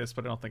forsake this,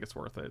 but I don't think it's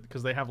worth it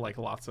because they have like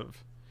lots of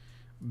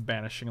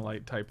banishing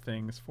light type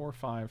things. 4,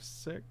 5,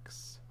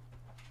 6.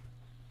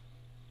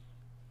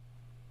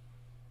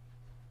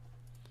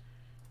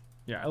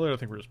 Yeah, I literally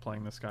think we're just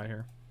playing this guy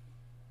here.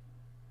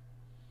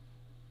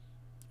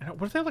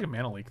 What if they have like a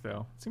mana leak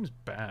though? It seems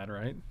bad,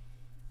 right?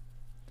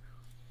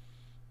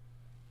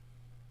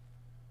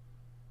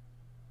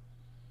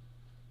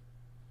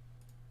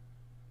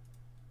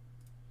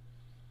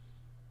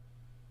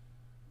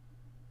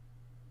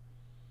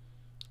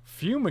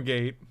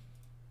 Fumigate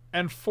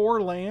and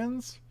 4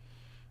 lands?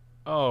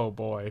 Oh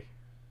boy.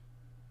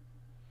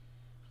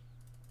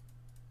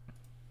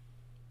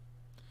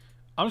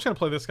 I'm just going to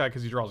play this guy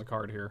because he draws a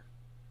card here.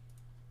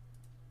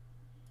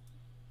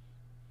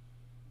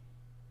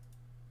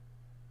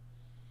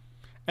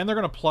 And they're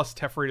going to plus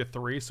Teferi to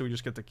 3, so we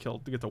just get to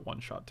get the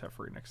one-shot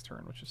Teferi next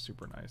turn, which is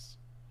super nice.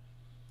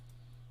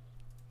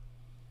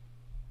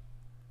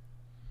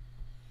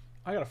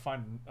 I got to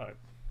find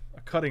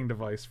a cutting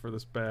device for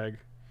this bag.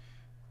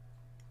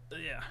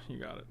 Yeah, you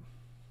got it.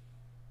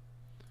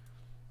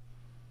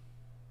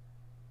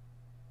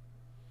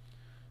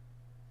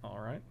 All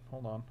right,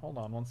 hold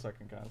on 1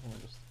 second, guys. Let me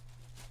just.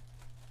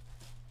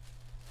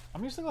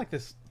 I'm using like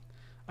this.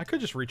 I could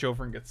just reach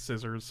over and get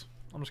scissors.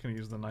 I'm just gonna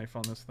use the knife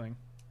on this thing.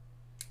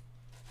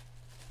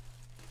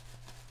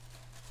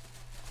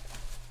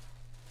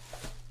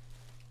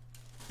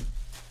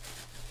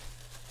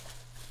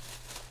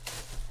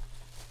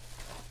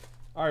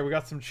 All right, we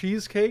got some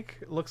cheesecake.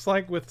 It looks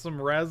like with some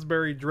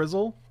raspberry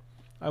drizzle.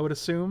 I would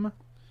assume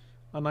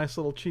a nice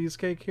little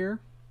cheesecake here.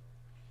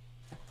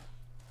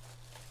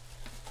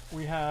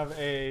 We have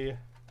a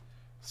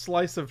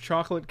slice of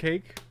chocolate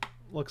cake,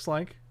 looks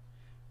like,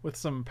 with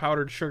some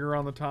powdered sugar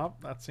on the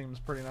top. That seems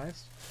pretty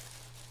nice.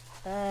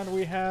 And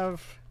we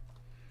have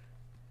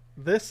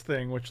this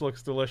thing, which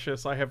looks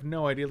delicious. I have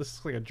no idea. This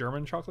is like a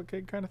German chocolate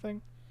cake kind of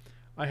thing.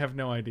 I have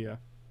no idea.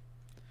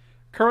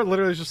 Kurt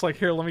literally is just like,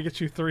 here, let me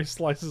get you 3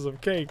 slices of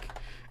cake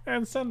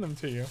and send them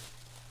to you.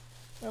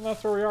 And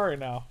that's where we are right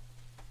now.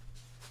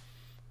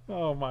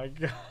 Oh my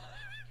god.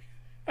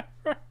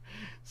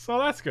 So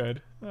that's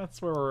good.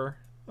 That's where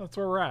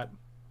we're at.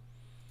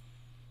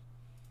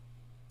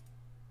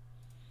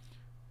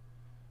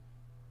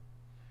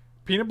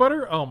 Peanut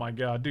butter? Oh my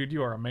god, dude,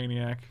 you are a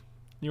maniac.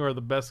 You are the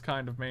best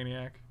kind of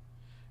maniac.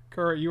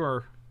 Kurt, you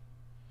are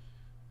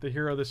the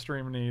hero the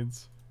stream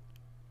needs.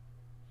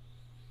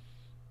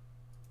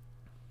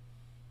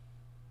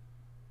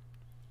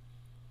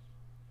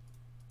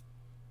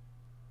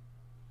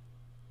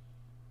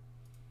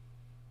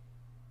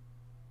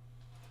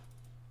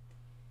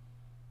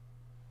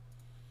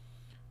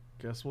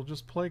 Guess we'll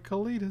just play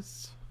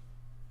Kalidas.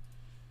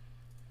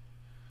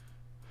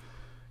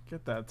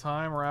 Get that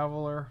Time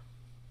Raveler.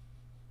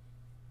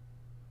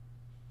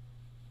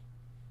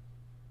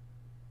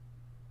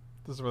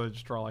 This is where they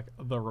just draw like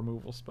the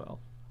removal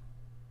spell.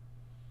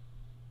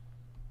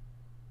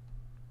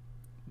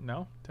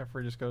 No?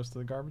 Teferi just goes to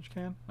the garbage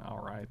can?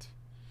 Alright.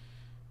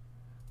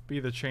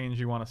 Be the change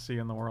you want to see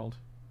in the world.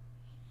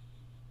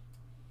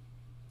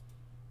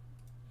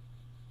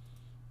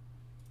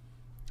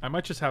 I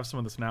might just have some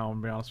of this now,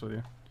 and be honest with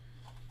you.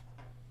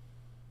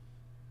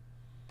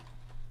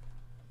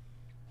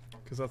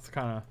 Because that's the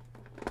kind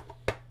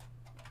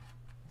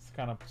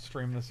of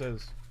stream this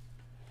is.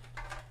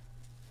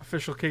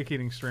 Official cake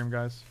eating stream,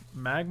 guys.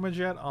 Magma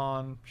Jet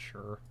on,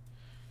 sure.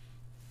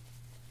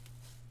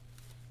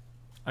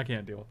 I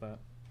can't deal with that.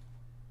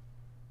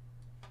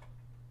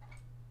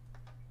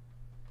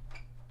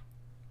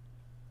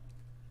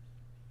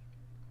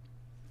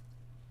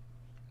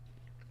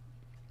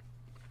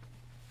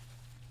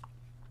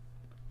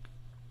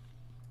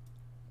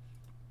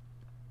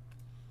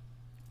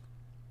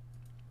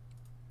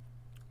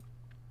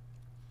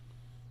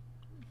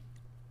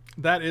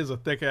 That is a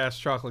thick-ass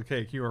chocolate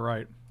cake. You were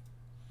right.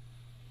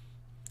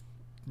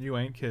 You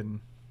ain't kidding.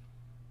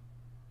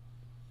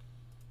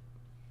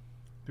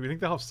 Do we think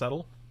they'll have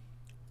settle?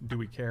 Do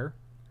we care?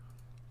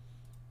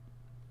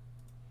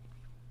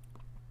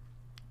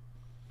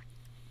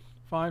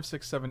 Five,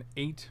 6, 7,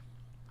 8.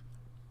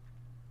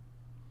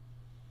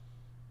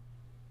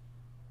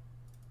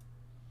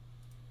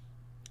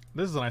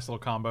 This is a nice little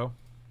combo.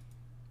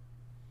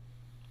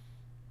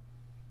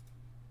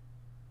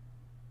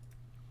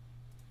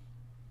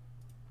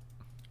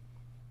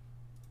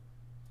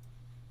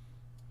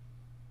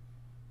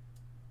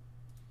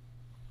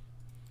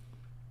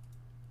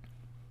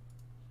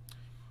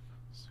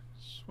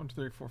 1, 2,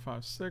 3, 4,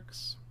 5,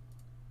 6.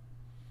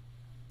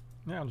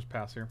 Yeah, I'll just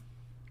pass here.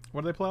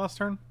 What did they play last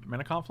turn?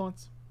 Mana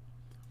Confluence?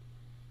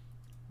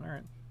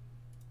 Alright.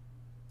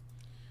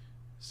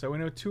 So we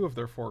know 2 of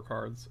their 4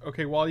 cards.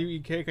 Okay, while you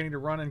eat cake, I need to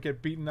run and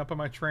get beaten up by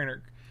my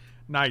trainer.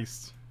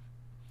 Nice.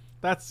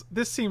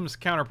 This seems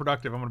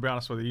counterproductive, I'm going to be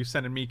honest with you. You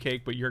sending me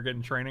cake, but you're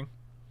getting training.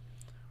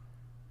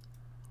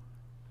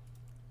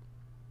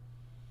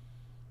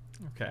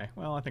 Okay,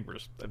 well, I think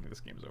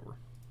this game's over.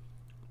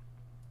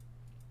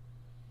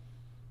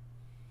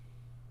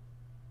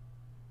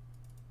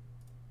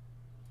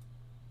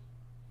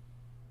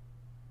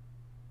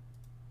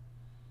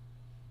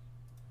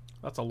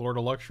 That's a Lord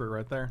of Luxury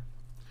right there.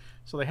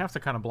 So they have to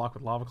kind of block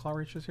with Lava Claw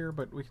Reaches here,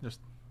 but we can just...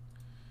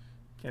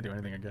 Can't do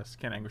anything, I guess.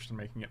 Can't Anguish to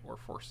Making it or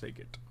Forsake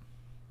it.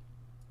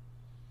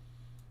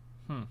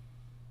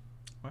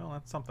 Well,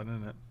 that's something,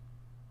 isn't it?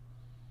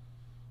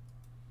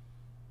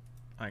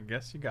 I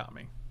guess you got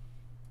me.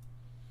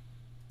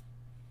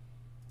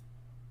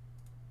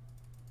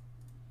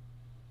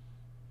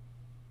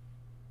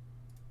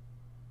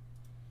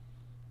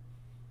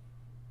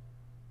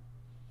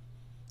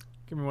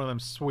 Give me one of them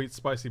sweet,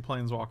 spicy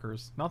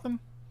planeswalkers. Nothing?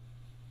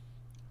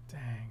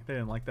 Dang, they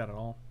didn't like that at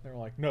all. They were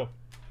like, no.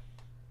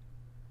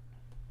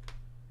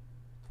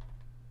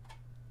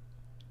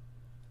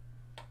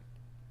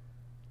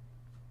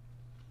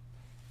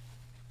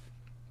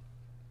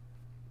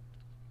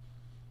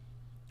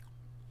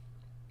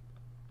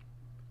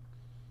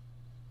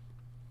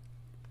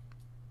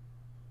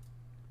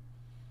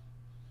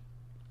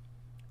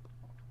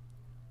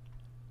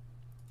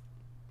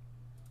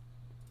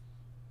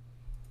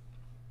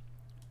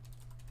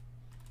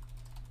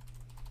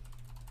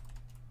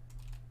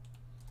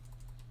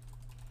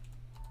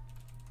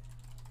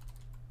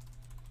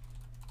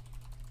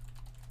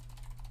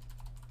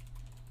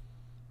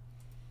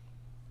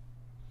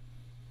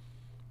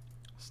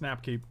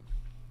 Snapkeep.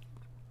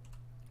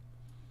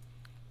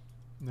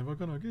 Never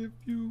gonna give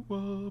you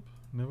up.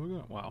 Never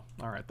gonna... Wow.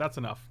 Alright, that's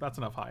enough. That's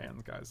enough high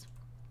ends, guys.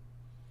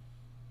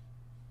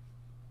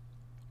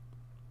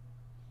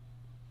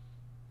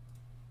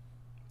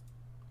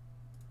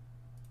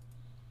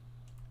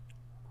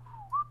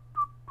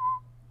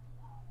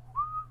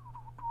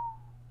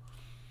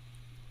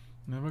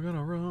 Never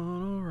gonna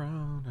run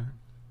around.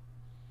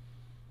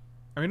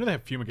 I mean, they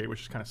have Fumigate,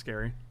 which is kind of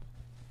scary.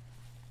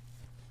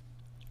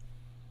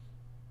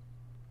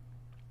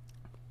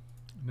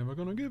 Never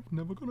gonna give,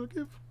 never gonna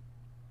give.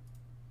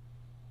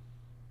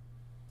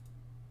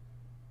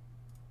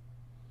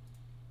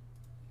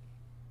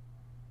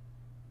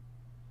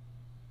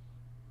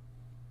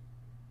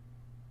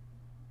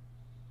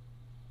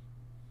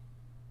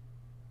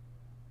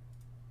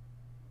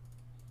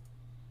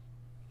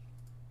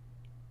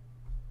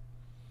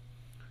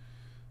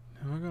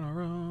 Never gonna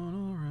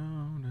run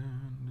around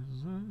and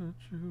desert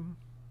you.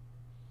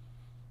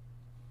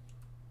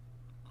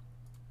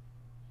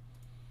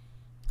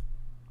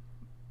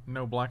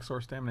 No Black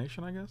Source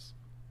Damnation, I guess.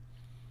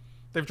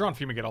 They've drawn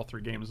Fumigate all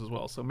 3 games as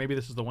well, so maybe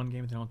this is the one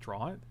game they don't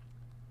draw it.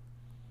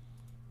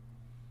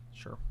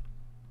 Sure.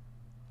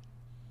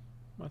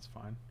 That's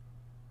fine.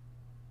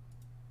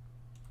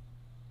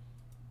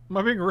 Am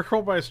I being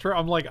rickrolled by a stray?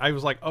 I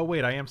was like, oh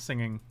wait, I am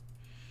singing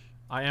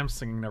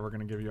Never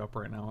Gonna Give You Up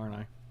right now, aren't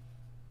I?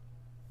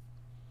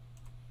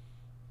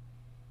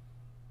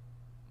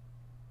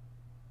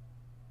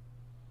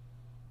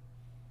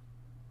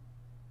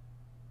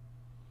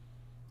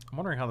 I'm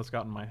wondering how this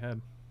got in my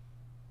head.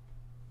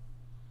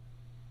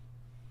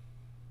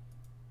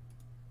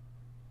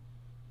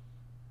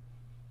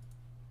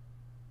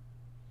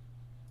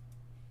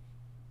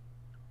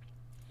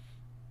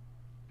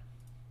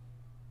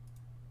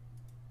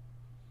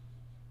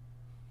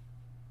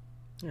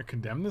 You're gonna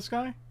condemn this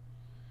guy?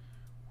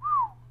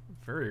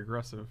 Very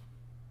aggressive.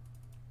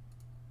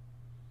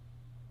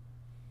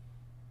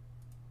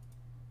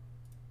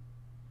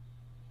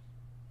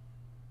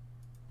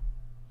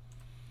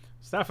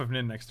 Staff of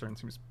Nin next turn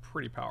seems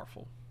pretty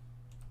powerful.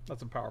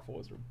 That's a powerful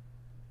wizard.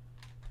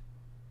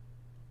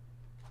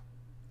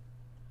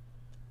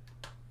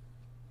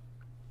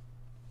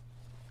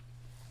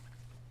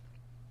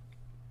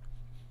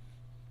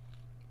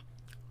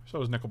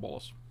 So is Nicol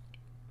Bolas.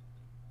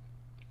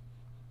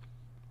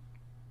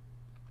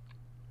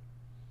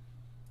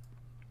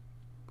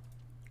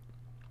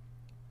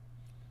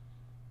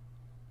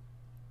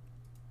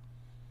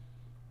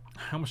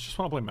 I almost just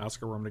want to play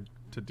Massacre Worm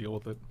to deal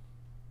with it.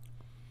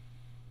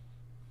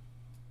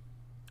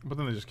 But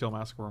then they just kill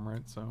Massacre Worm,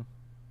 right? So...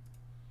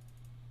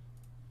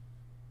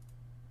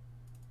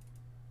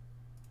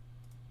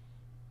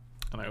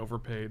 And I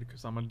overpaid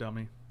because I'm a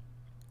dummy.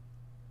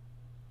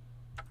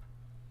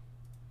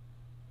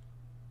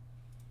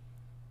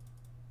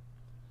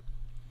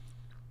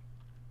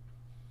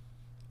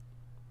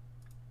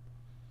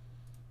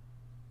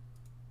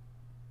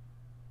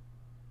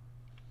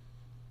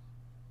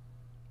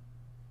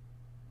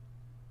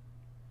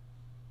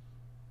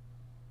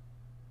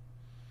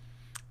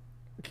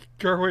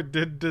 Gerwit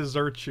did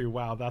desert you.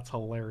 Wow, that's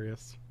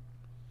hilarious.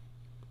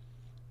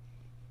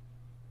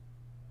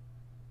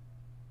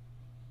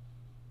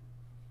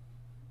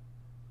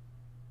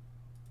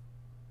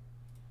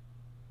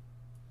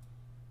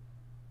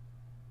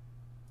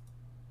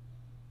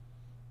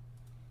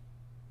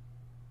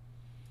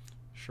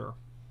 Sure.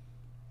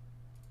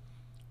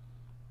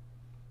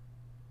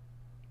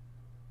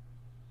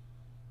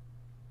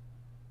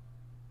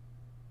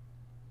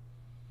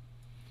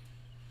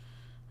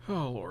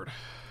 Oh, Lord.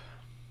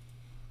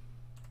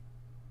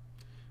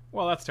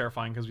 Well, that's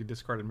terrifying because we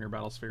discarded Mirror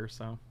Battle Sphere,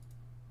 so...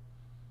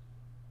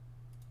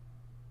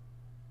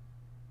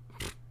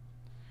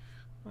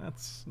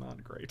 That's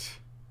not great.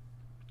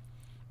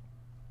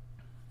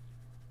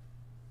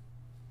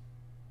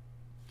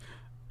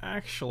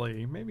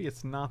 Actually, maybe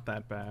it's not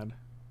that bad.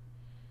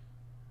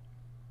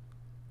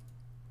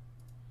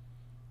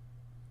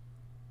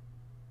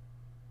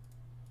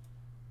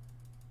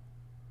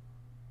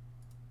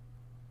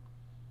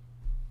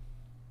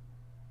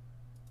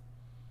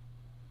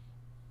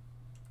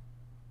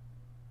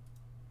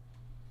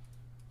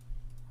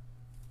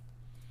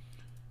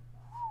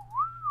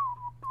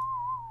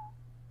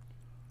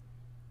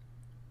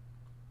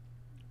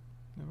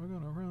 Never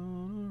gonna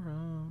run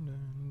around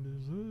and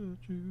desert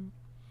you.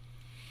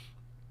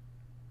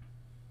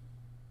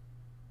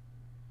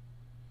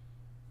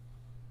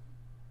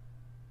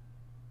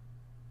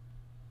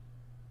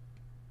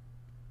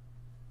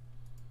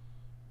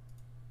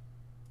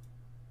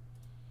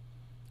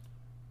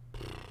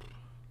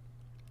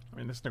 I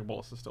mean, this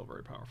Nicobolus is still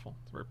very powerful.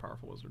 It's a very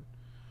powerful wizard.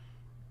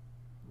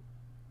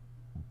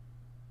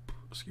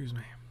 Excuse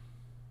me.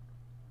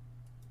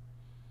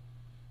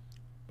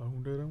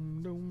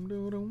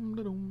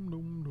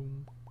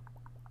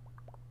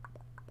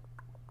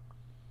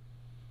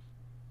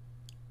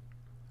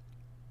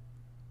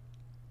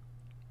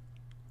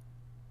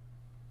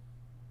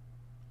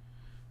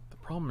 The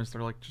problem is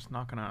they're like just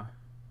not gonna...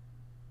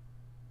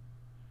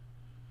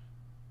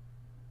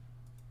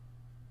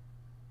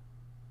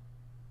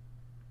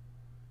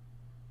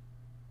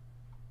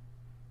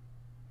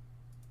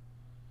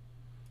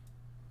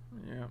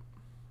 Yeah.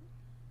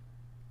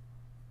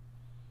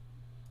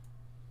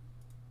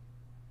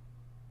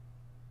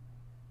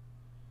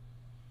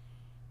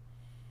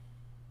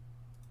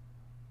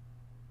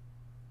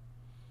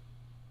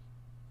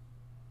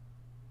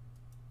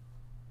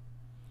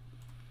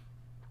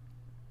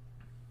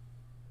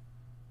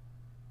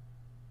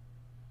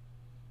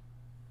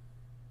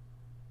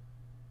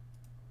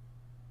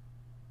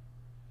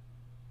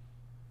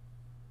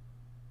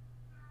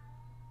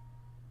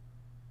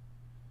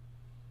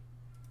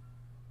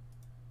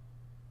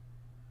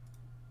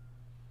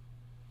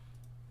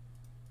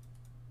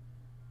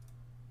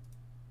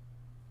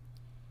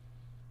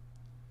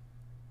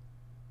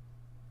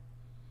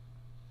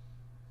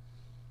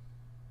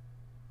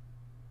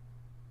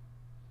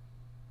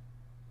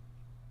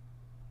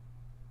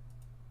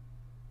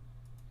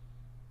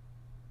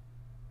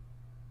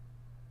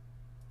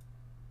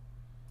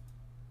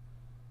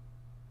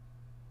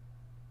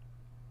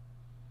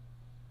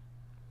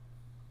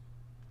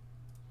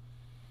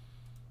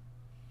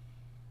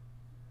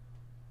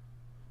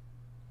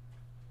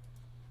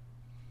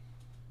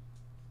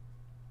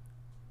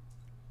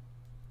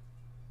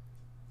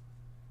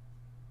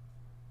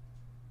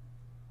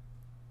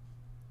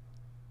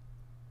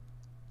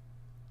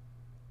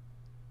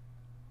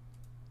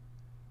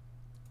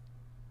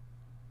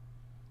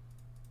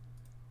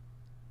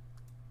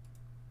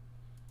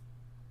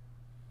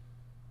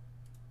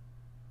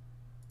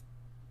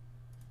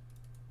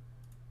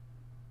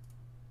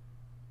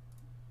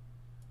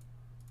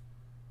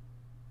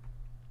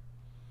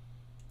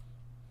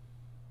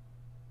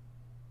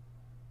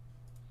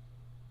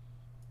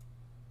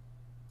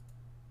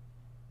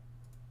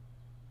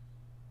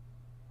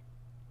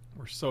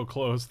 We're so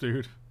close,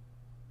 dude.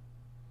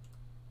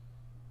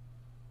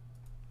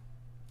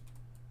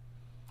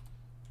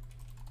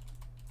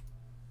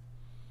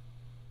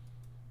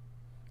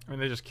 I mean,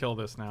 they just kill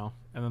this now,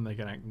 and then they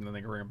can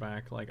bring it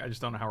back. Like, I just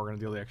don't know how we're gonna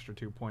deal the extra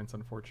 2 points,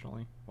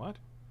 unfortunately. What?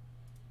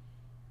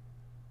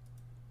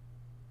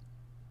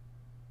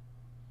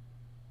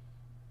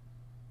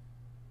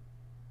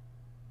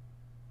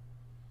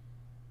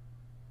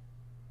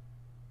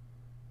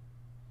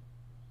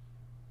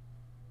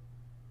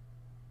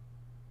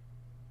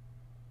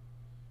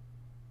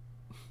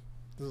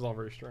 This is all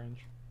very strange.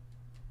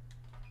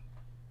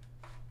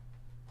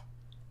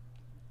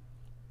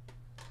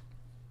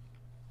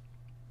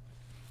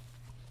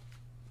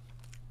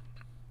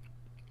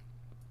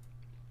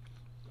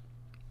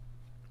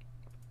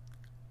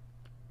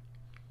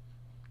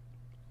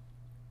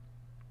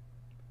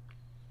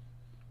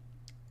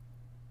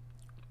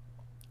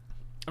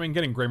 I mean,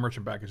 getting Grey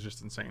Merchant back is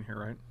just insane here,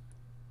 right?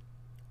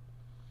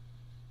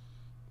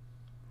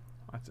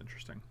 That's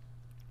interesting.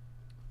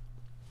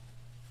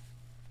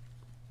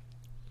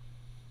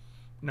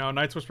 No,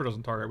 Night's Whisper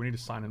doesn't target. We need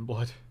to sign in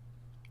blood.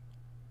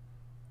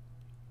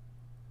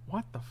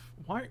 What the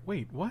why?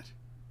 Wait, what?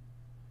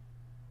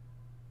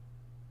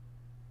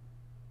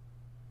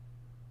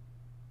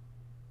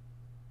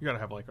 You gotta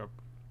have like a...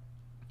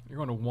 You're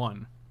going to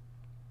 1.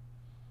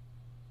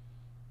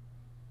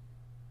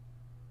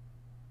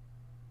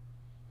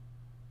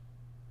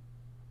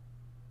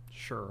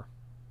 Sure.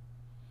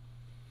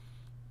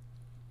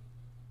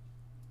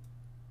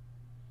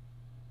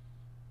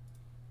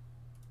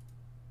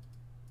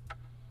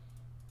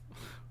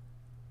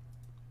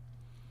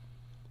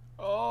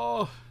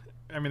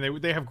 mean,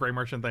 they have Gray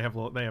Merchant. They have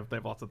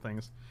lots of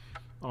things.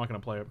 I'm not gonna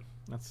play it.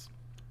 That's,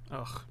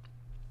 ugh.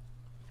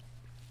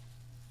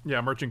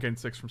 Yeah, Merchant gained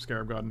 6 from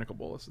Scarab God and Nicol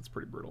Bolas. It's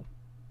pretty brutal.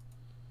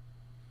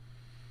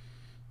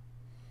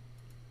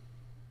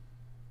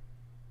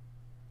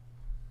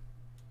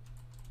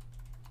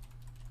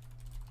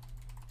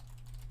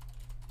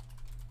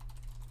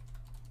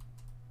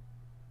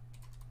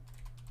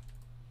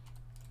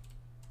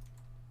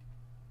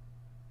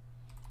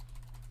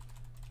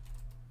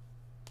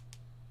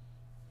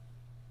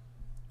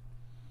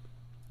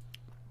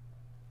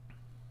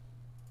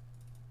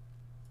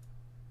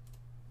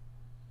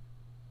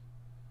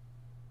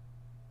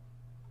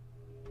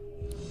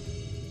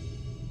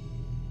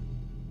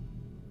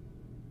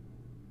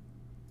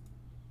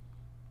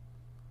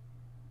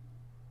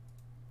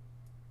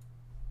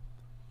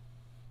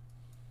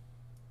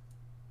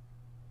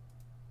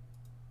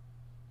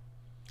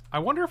 I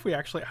wonder if we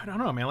actually... I don't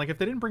know, man. Like, if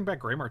they didn't bring back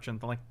Grey Merchant,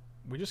 then, like,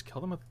 we just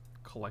kill them with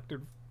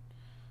collective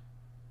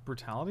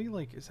brutality?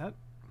 Like, is that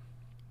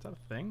a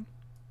thing?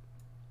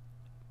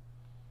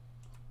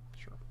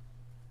 Sure.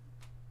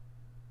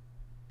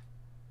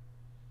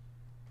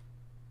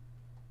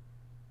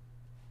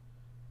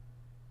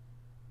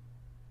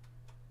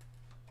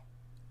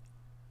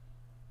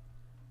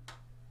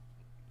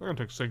 We're gonna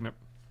take Signet.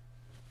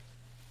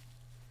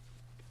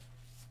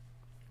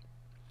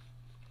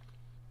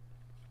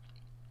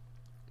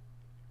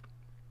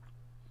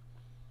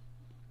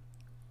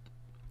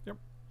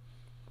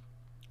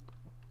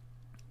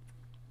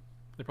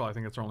 They probably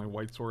think it's our only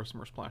white source and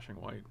we're splashing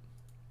white.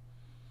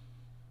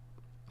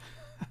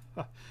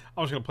 I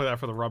was going to play that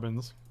for the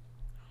Rubbins.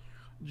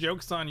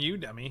 Joke's on you,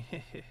 dummy.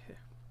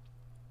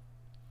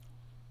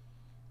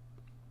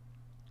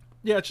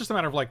 Yeah, it's just a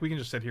matter of, like, we can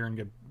just sit here and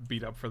get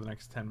beat up for the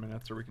next 10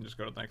 minutes, or we can just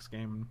go to the next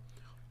game.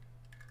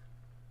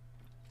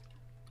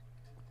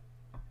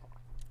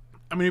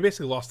 I mean, we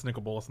basically lost to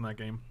Nicol Bolas in that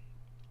game.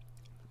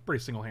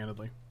 Pretty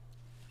single-handedly.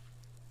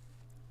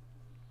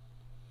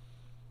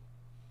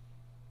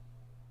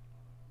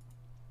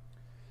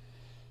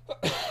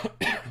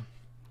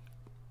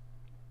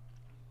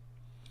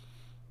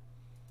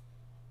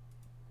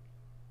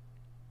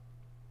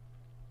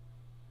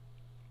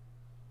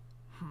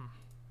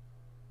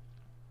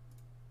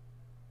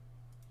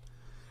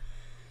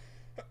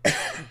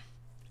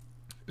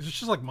 Is this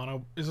just like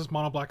mono? Is this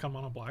mono black on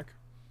mono black?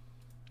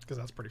 Because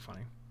that's pretty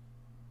funny.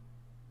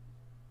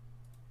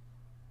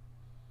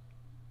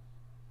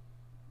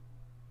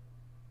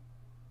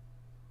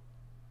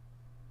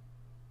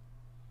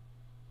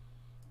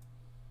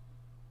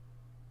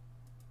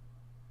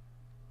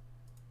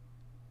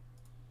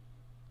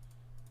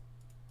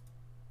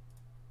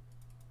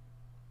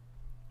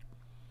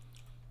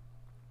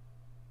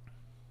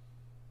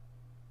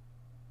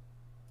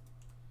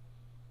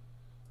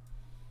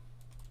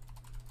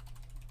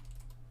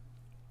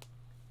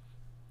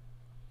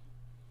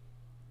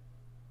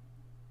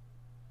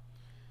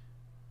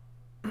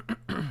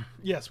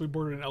 Yes, we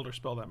boarded an Elder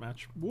Spell that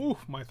match. Woo,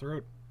 my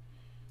throat.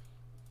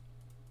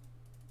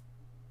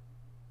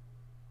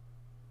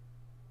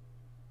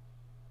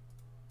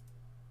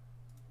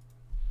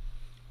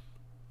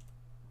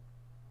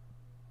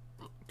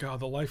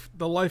 God, the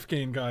life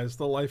gain, guys,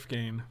 the life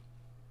gain.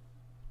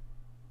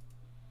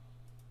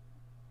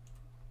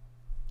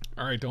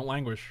 All right, don't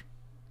languish.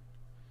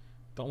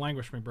 Don't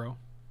languish me, bro.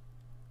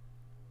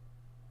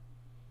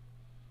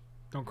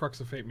 Don't Crux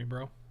of Fate me,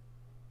 bro.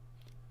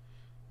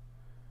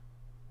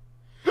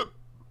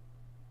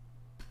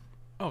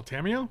 Oh,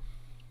 Tameo?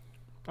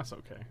 That's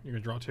okay. You're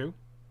gonna draw 2?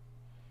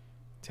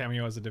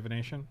 Tameo as a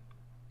divination?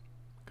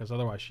 Because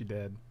otherwise she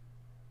dead.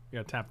 You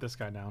gotta tap this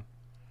guy down.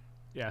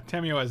 Yeah,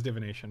 Tameo as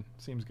divination.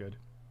 Seems good.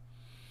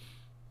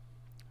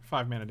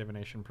 5 mana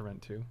divination,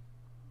 prevent 2.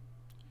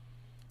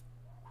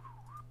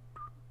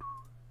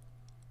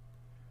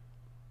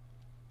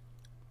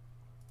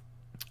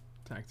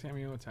 Attack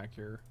Tameo, attack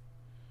your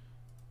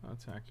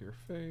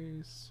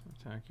face,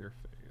 attack your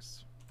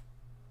face.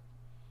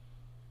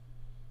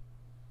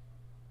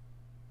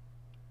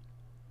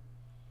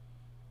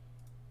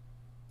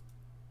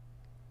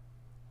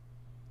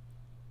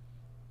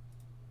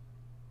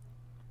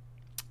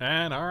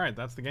 And alright,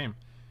 that's the game.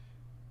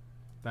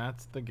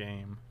 That's the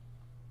game.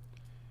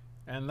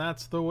 And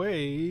that's the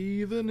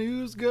way the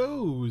news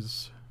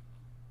goes.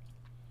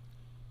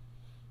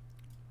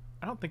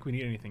 I don't think we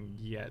need anything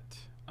yet.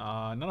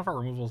 None of our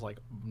removal is like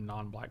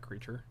non-black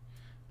creature.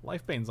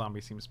 Lifebane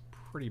Zombie seems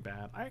pretty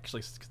bad. I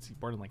actually could see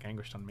board in like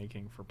Anguished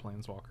Unmaking for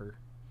Planeswalker.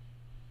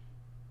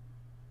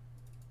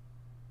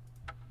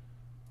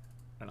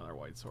 Another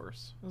white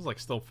source. This is like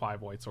still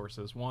 5 white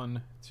sources.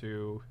 1,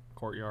 2,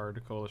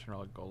 Courtyard, Coalition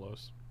Relic,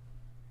 Golos.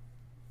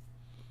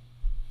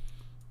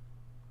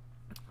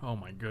 Oh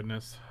my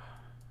goodness.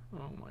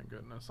 Oh my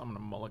goodness. I'm gonna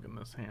mulligan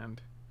this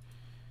hand.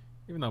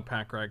 Even though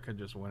Packrag could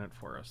just win it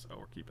for us. Oh,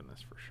 we're keeping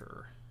this for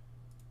sure.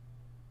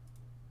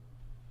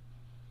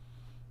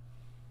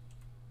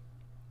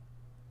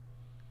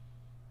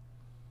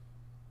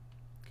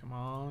 Come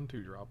on,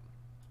 2-drop.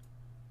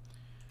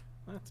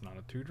 That's not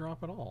a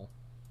 2-drop at all.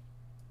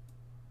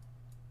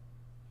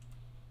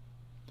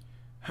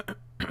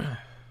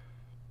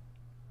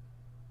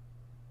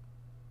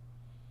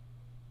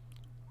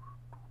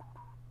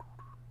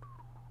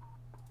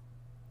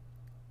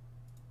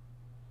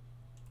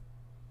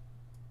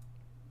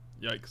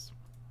 Yikes.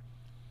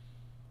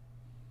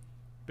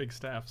 Big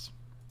staffs.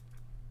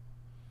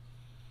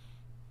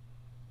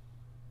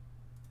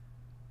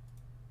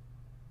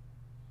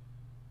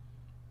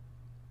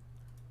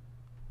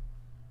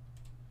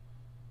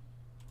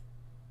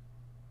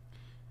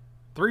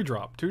 Three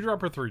drop.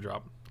 2-drop or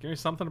 3-drop. Give me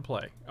something to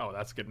play. Oh,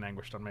 that's getting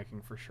anguished on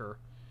making for sure.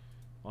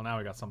 Well, now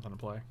we got something to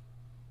play.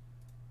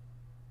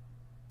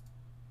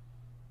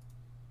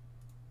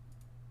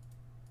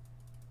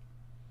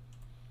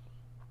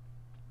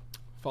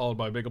 Followed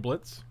by Big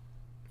Blitz.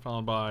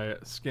 Followed by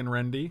Skin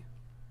Rendy.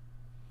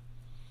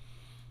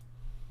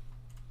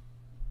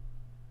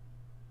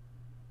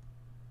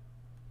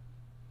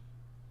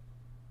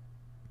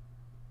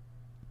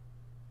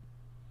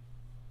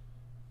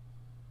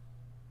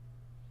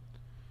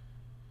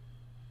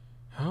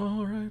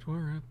 Alright,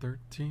 we're at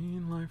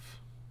 13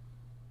 life.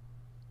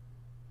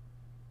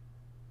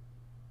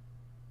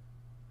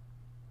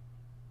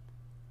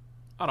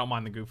 I don't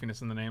mind the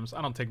goofiness in the names.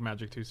 I don't take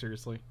Magic too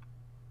seriously.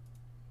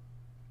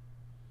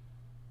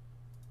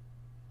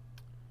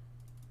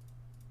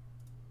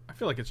 I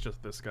feel like it's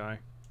just this guy.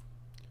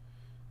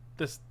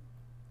 This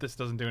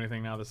doesn't do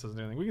anything now. This doesn't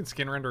do anything. We can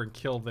skin render and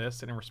kill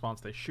this, and in response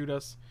they shoot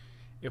us.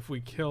 If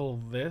we kill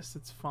this,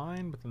 it's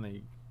fine, but then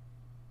they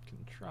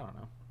can try. I don't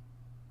know.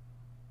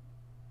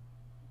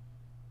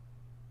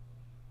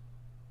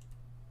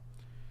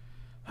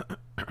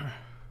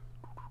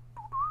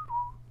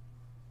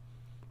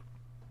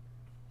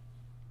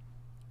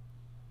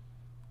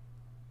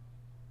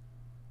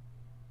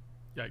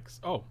 Yikes.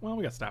 Oh, well,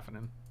 we got staffing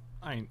in.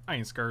 I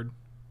ain't scared.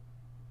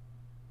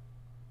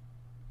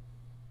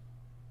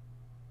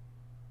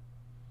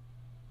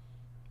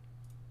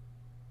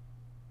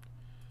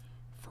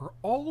 For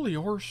all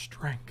your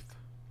strength,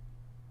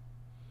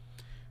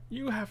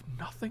 you have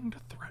nothing to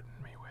threaten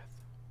me with.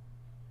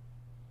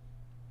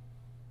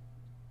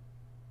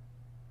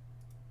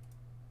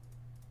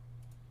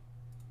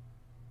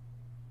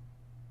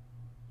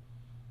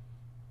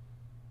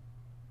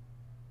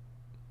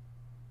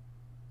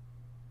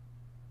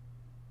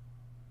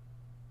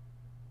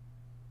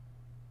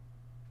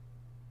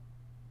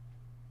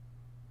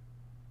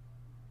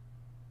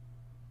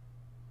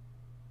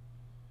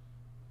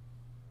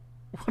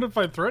 What if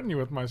I threaten you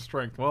with my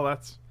strength? Well,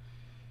 that's...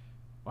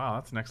 Wow,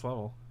 that's next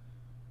level.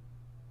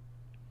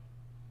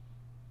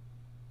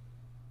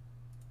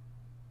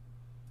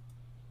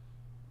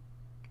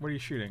 What are you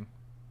shooting?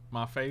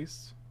 My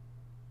face?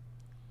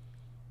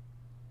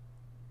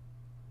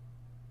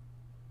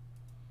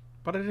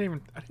 But I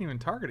didn't even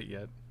target it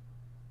yet.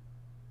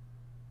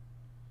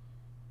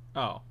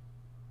 Oh.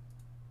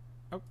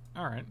 Oh,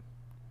 alright.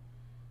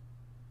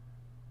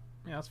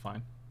 Yeah, that's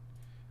fine.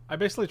 I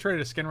basically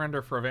traded a skin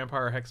render for a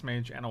vampire hex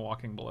mage and a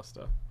walking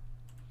ballista.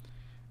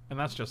 And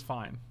that's just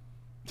fine.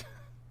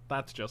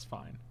 That's just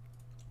fine.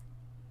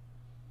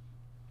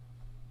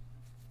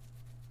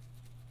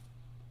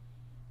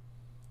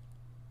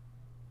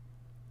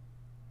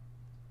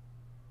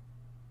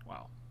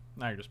 Wow.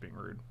 Now you're just being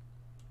rude.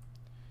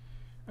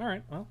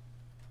 Alright, well.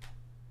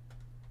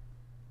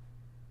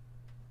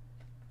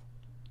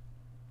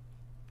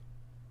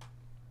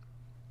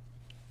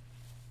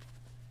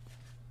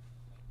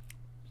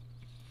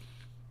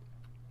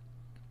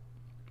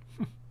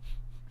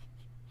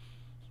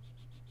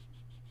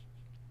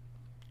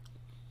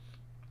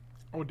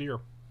 Oh dear.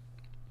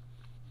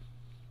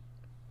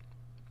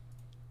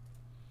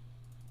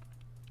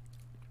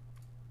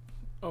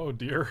 Oh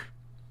dear.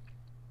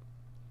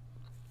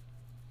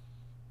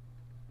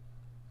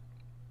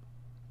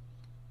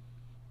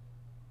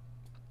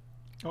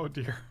 Oh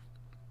dear.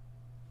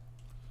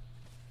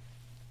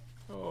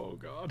 Oh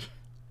god.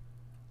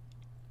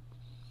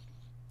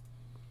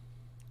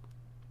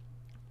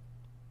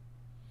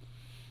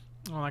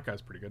 Oh, that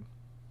guy's pretty good.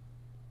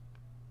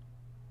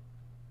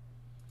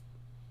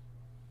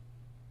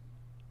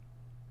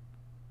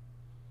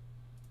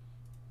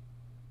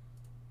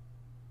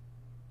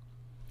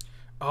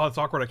 Oh, it's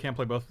awkward. I can't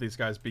play both of these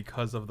guys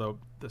because of the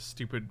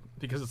stupid...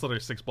 Because it's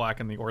literally 6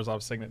 black and the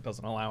Orzhov Signet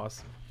doesn't allow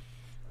us.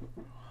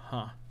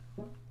 Huh.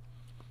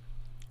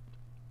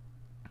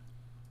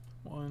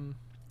 1,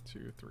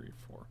 2, 3,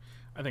 4.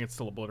 I think it's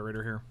still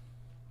Obliterator here.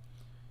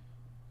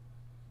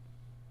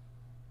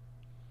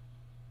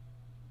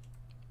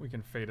 We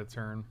can fade a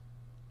turn.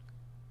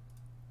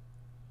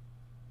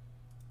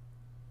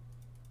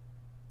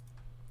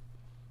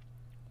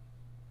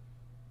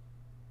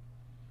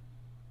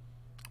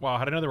 Wow,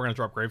 had I known they were going to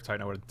drop Grave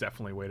Titan, I would have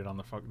definitely waited on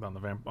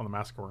the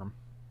Mask Worm.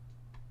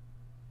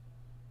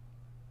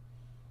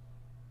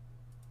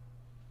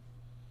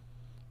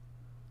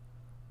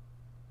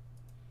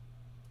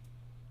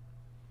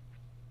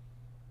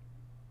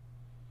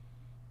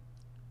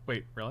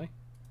 Wait, really?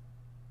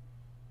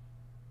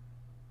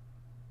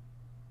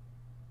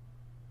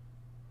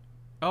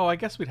 Oh, I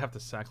guess we'd have to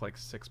sack like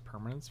 6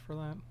 permanents for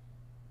that.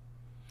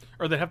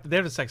 Or they have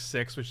to sack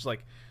 6, which is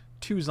like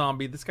 2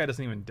 zombie. This guy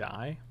doesn't even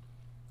die.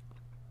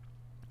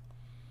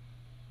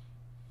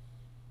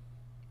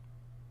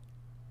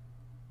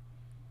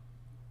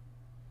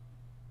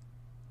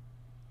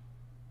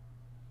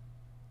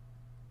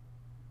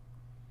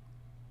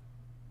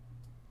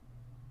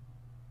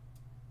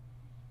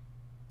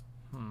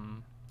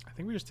 I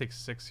think we just take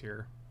 6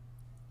 here.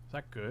 Is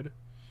that good?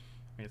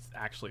 I mean, it's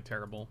actually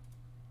terrible.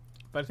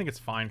 But I think it's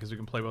fine because we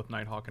can play both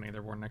Nighthawk and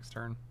Aetherborn next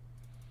turn.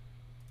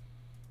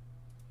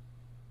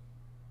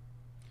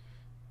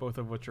 Both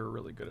of which are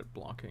really good at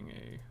blocking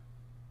a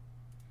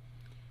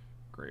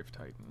Grave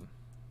Titan.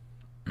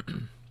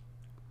 6,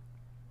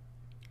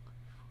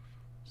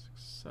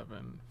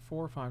 7,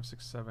 4, 5,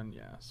 6, 7.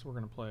 Yeah, so we're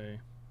going to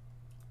play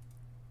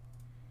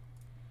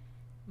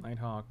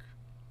Nighthawk.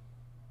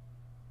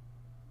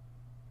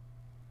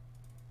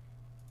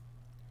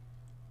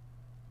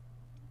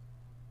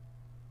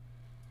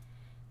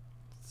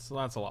 So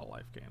that's a lot of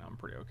life gain. I'm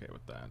pretty okay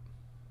with that.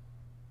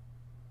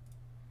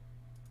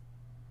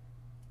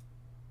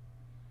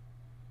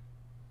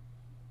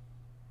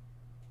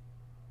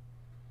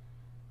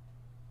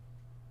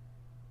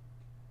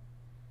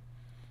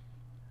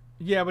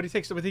 Yeah, but he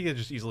takes. But he could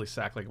just easily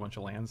sack like a bunch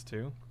of lands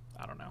too.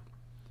 I don't know.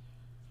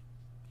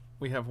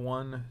 We have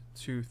 1,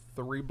 2,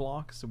 3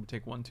 blocks, so we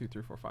take 1, 2,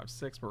 3, 4, 5,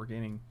 6. But we're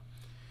gaining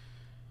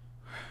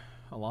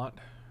a lot.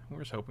 We're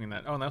just hoping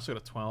that. Oh, and they also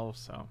got a 12.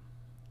 So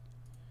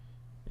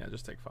yeah,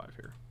 just take 5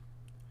 here.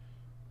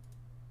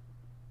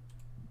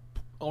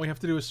 All we have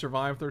to do is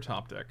survive their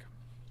top deck.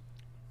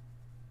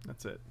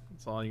 That's it.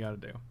 That's all you got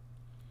to do.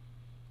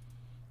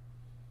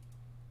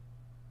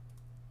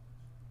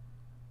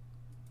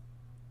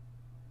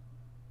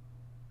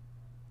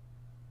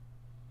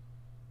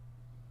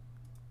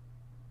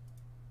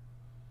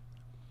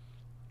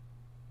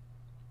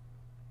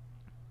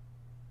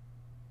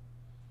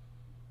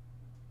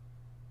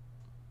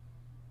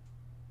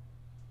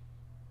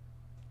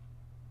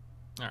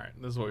 Alright,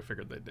 this is what we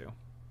figured they'd do.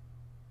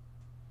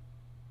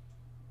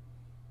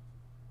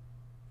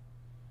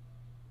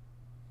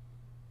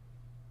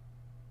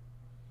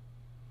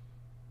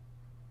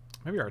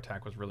 Maybe our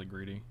attack was really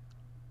greedy.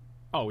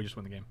 Oh, we just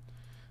win the game.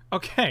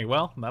 Okay,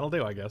 well, that'll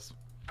do, I guess.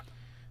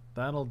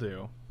 That'll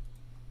do.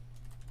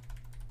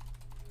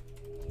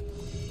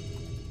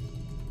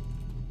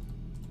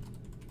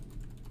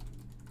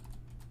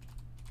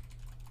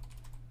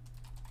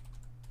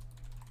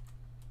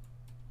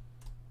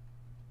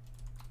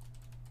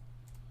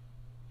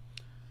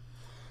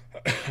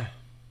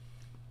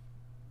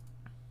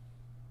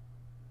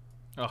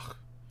 Ugh.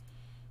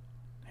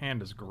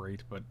 Hand is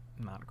great, but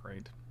not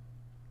great.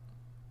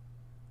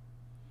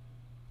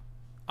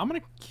 I'm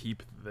gonna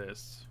keep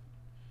this.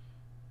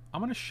 I'm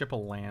gonna ship a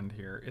land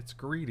here. It's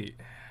greedy.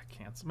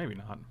 Cancel. Maybe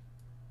not.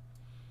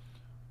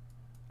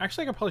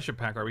 Actually, I could probably ship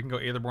Pack Rat. We can go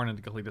Aetherborn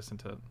and Kalitas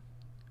into...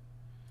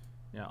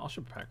 Yeah, I'll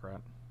ship Pack Rat.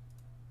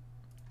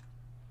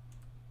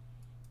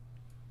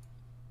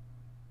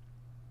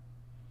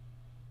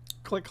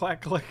 Click,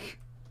 clack, click.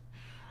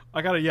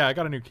 I got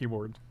a new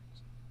keyboard.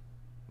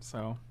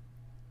 So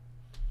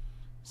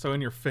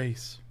in your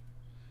face.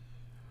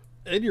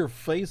 In your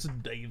face,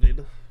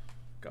 David.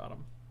 Got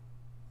him.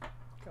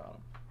 Got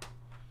him.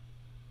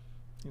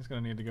 He's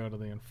gonna need to go to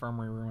the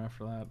infirmary room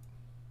after that.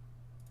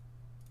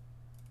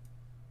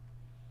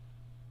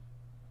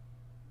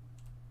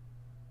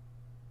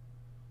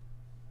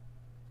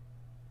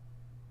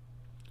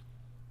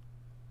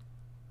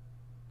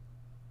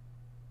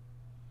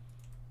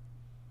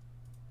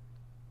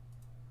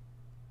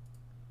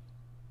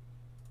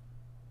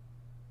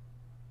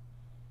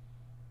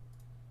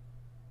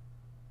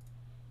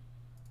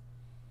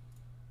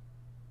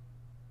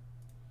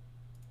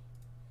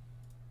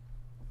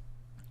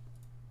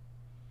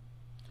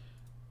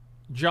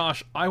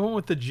 Josh, I went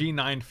with the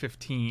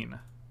G915,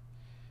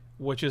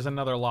 which is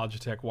another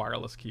Logitech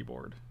wireless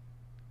keyboard.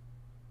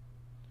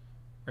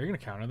 Are you going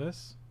to counter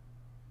this?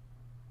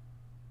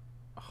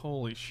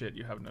 Holy shit,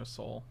 you have no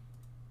soul.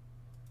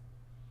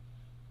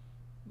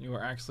 You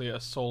are actually a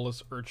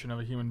soulless urchin of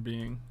a human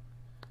being,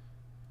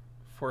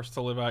 forced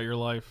to live out your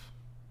life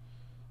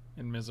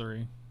in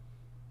misery.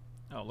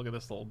 Oh, look at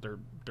this little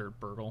dirt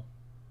burgle.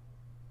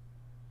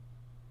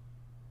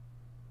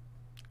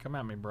 Come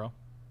at me, bro.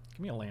 Give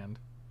me a land.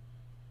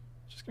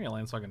 Just give me a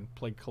land so I can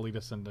play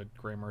Kalitas into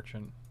Grey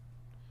Merchant.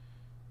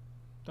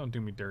 Don't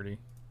do me dirty.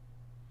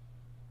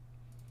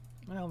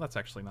 Well, that's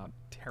actually not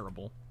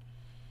terrible.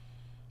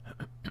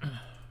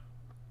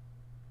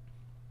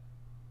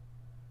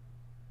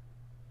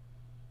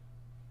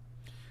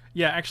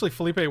 Yeah, actually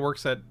Felipe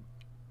works at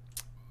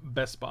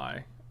Best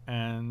Buy,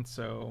 and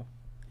so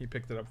he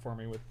picked it up for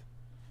me with,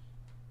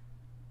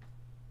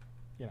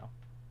 you know,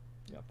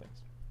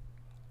 things.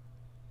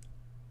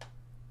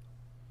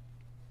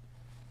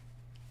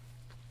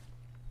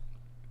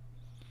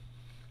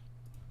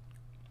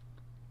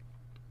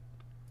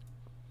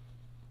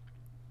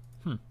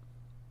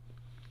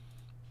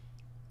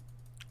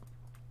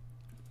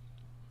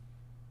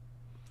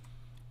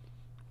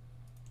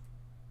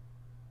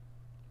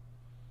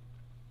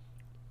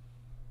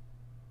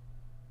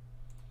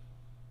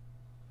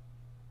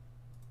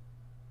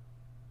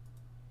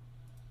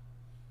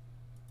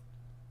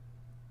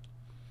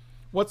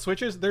 What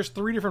switches? There's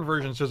 3 different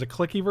versions. There's a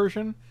clicky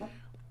version,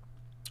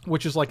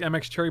 which is like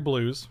MX Cherry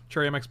Blues,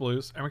 Cherry MX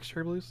Blues, MX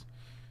Cherry Blues.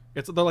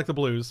 They're like the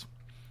blues.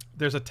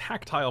 There's a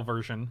tactile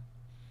version,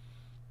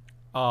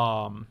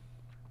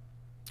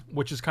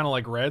 which is kind of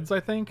like Reds, I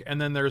think.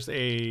 And then there's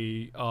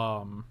there's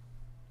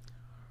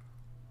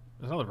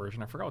another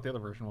version. I forgot what the other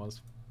version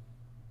was.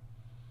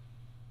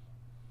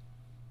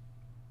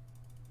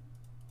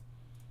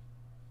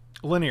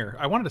 Linear.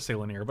 I wanted to say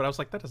linear, but I was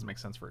like, that doesn't make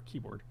sense for a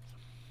keyboard.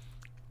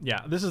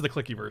 Yeah, this is the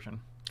clicky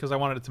version because I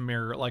wanted it to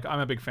mirror. Like,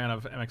 I'm a big fan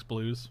of MX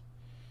Blues.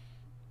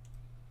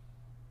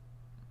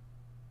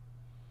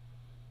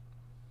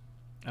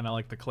 And I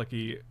like the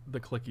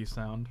clicky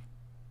sound.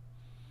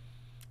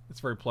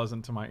 It's very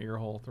pleasant to my ear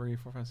hole. 3,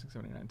 4, 5, 6,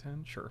 7, 8, 9,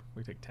 10. Sure,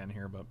 we take 10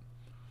 here, but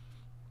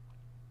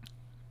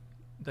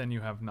then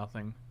you have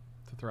nothing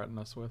to threaten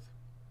us with.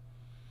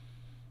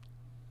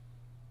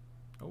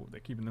 Oh, they're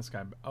keeping this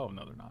guy. Oh,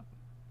 no, they're not.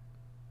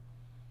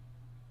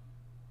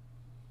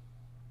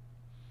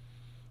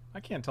 I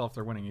can't tell if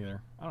they're winning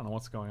either. I don't know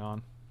what's going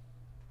on.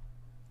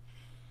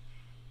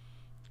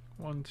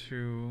 1,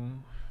 2.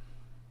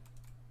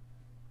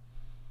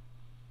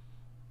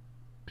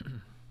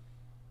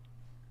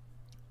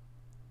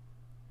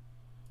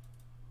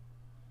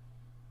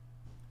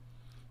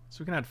 So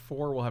we can add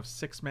 4. We'll have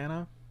 6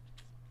 mana.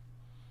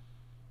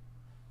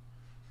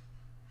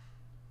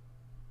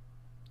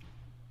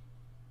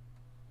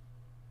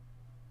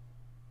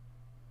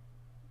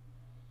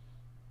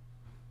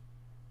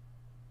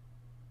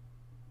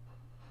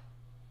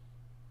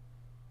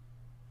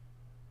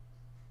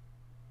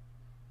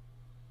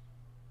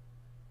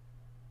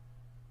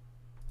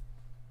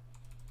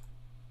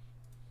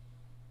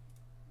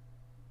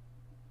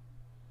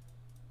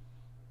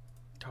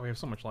 God, we have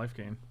so much life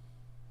gain.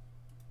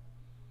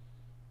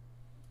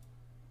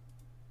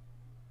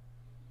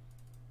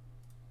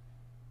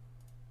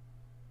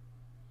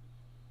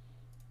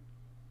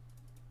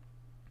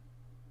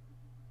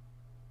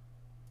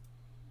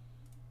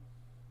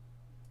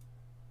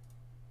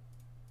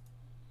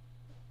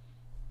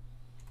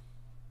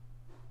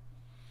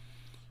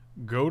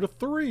 Go to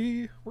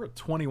 3. We're at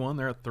 21.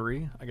 They're at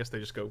 3. I guess they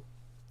just go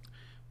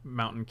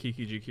Mountain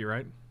Kiki Jiki,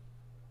 right?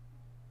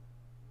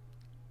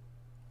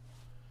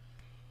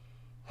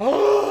 Oh,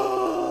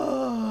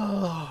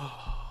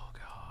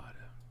 God.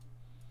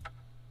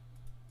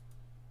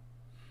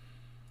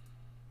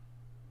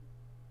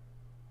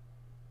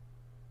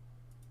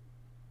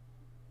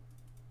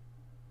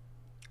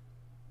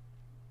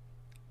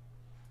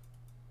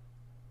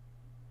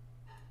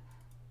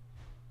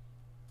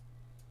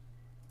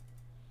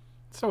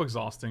 It's so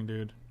exhausting,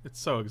 dude. It's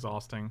so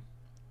exhausting.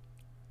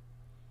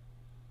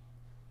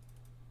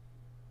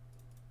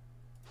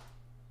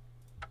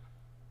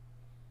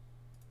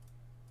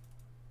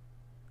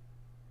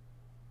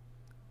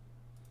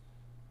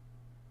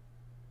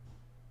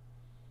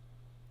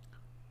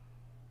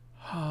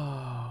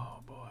 Oh,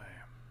 boy.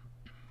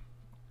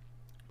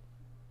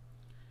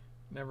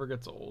 Never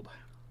gets old.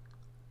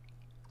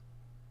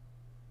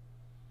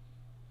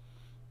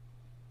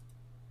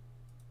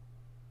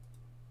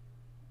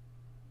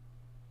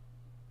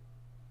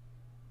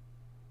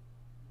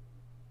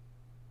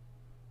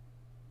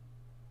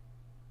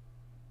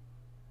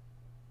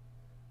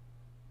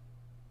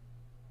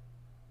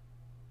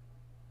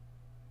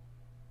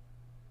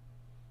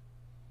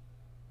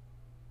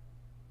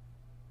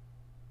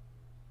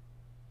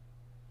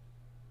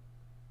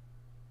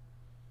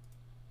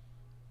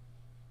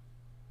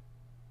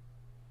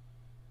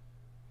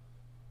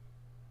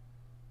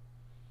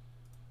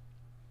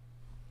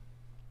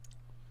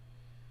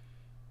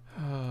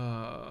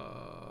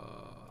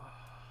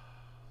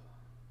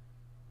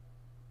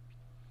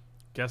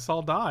 Guess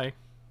I'll die.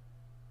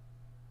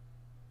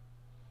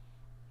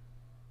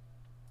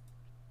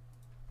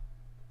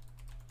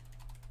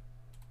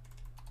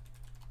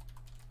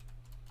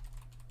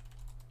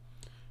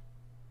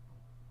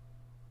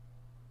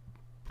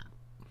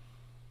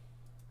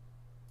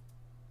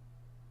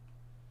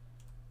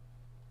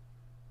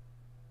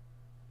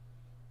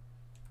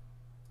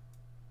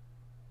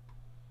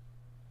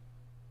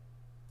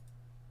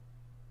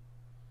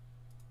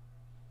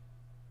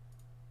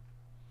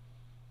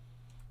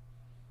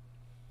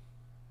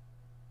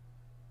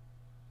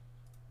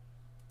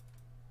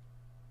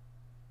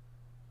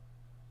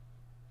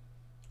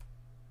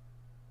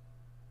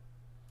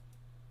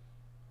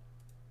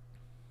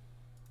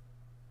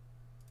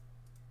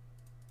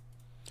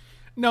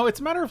 No, it's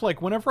a matter of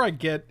like whenever I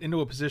get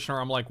into a position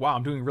where I'm like, wow,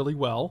 I'm doing really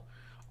well.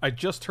 I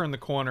just turned the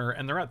corner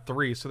and they're at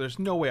 3, so there's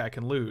no way I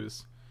can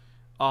lose.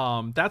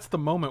 That's the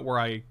moment where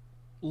I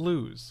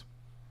lose.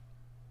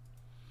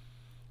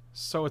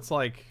 So it's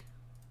like,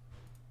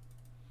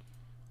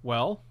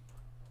 well,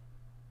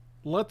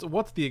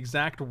 what's the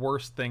exact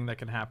worst thing that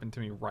can happen to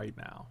me right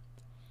now?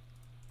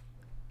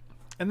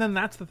 And then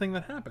that's the thing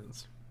that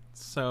happens.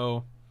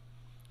 So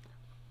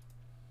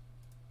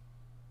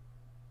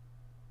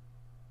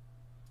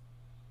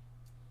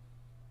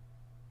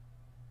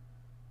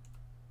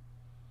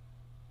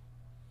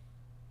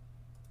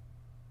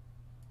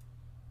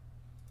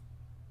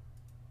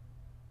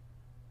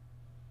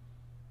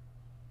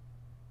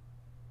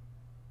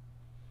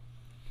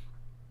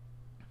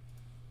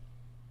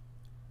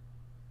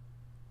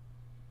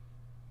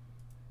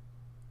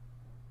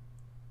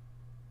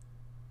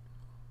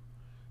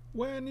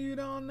When you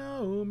don't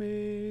know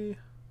me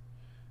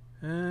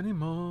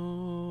anymore.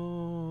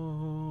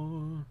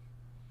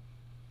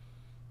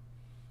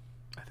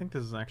 I think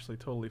this is actually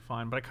totally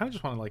fine, but I kind of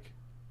just want to like...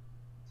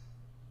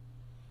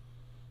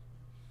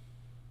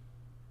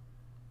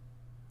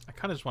 I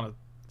kind of just want to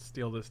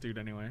steal this dude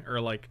anyway.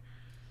 Or like...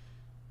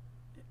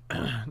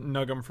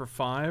 nug him for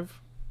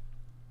 5.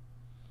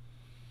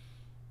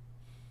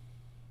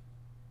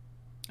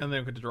 And then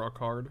we get to draw a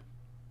card.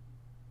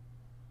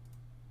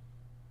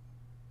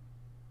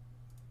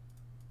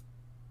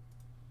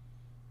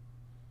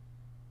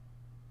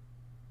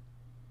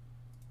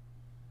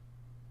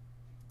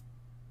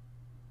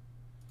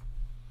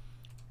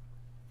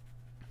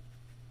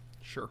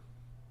 Sure.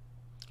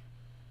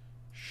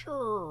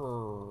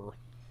 Sure.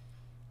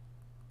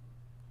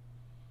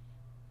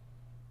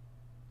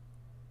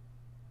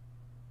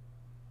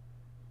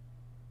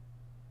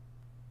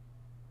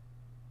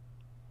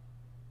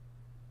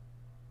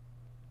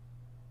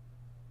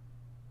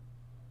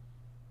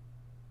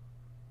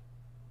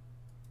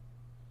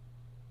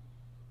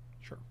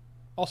 Sure.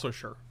 Also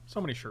sure.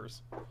 So many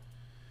sures.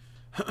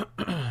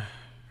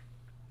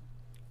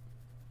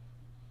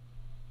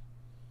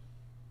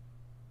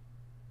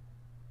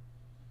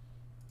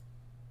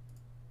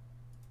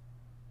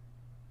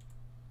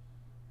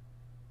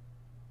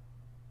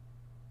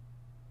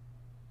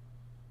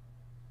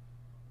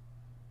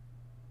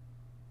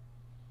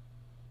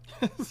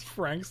 It's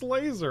Frank's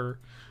laser.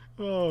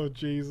 Oh,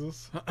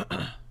 Jesus.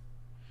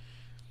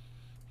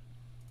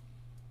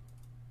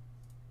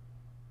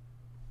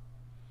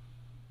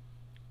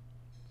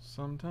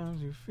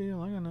 Sometimes you feel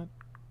like a nut.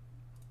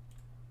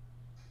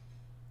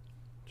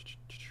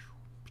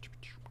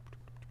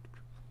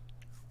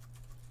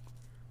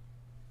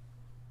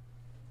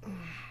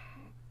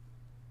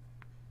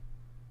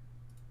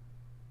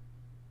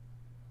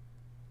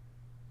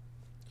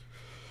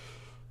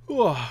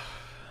 Ooh.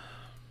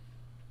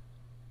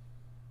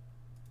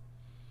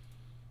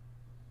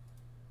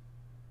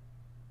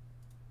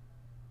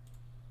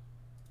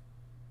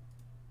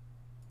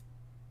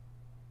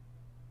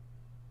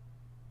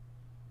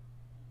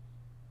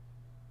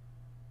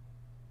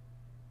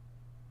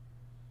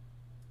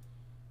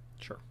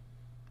 Sure.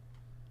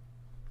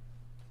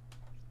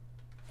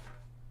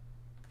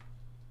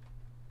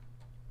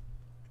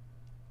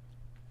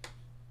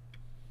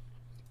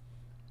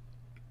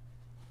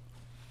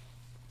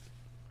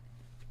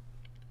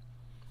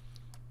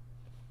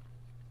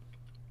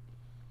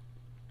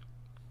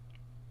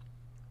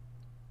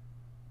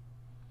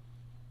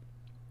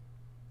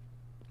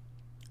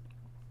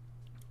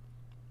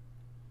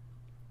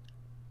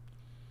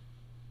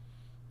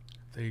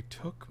 They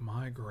took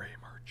my gray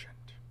merchant.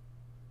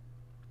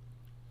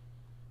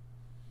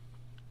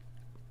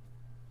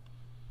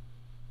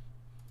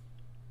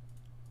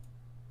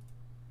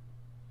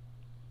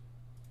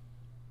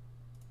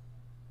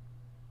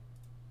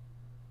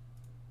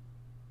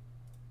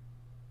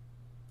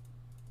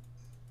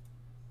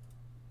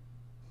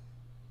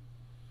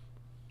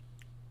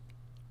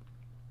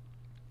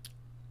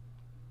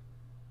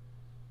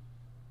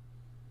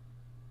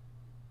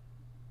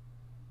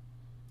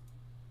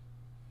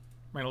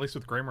 Man, at least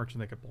with Grey Merchant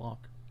they could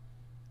block.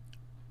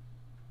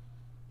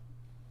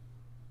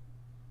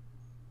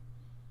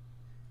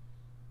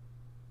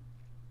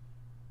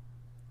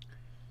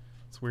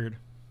 It's weird.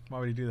 Why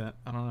would he do that?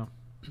 I don't know.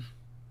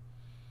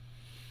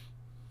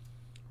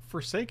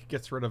 Forsake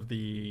gets rid of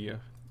the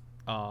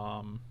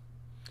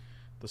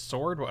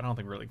sword, but I don't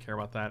think we really care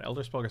about that.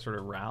 Elder Spell gets rid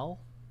of Ral,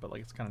 but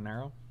like it's kind of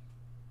narrow.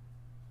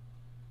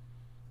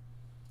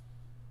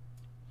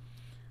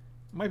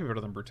 Might be better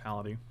than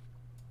Brutality.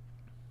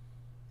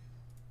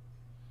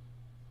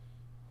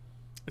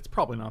 It's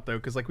probably not though,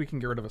 because like we can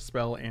get rid of a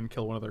spell and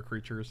kill one of their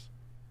creatures.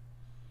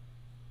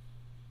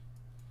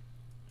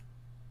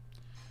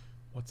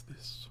 What's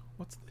this?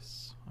 What's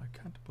this? I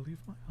can't believe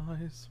my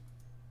eyes.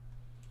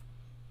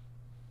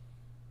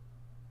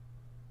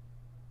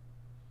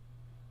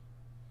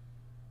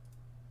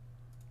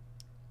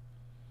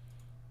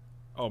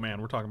 Oh man,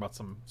 we're talking about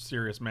some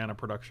serious mana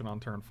production on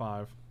turn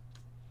 5.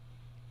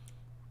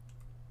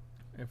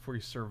 If we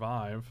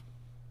survive.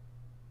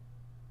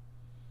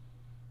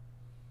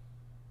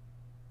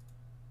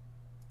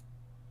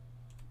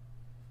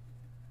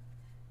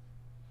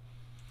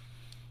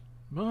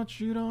 But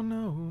you don't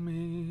know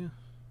me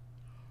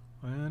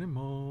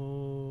anymore.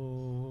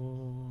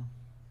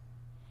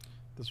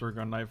 This we're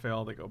going Night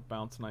Veil, they go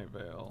bounce Night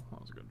Veil. That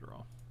was a good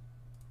draw.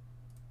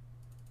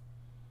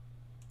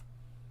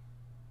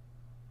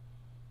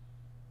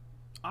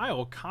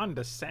 I'll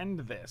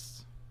condescend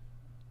this.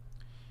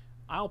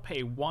 I'll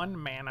pay 1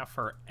 mana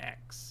for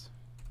X.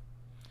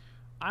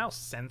 I'll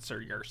censor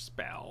your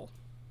spell.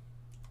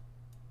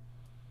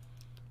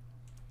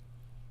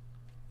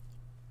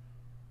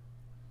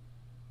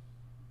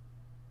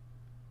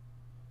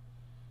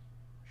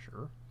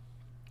 Sure.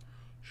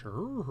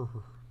 Sure.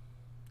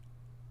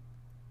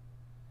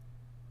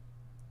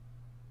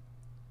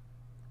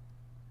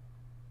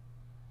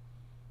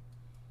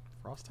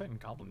 Frost Titan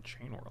Goblin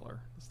Chain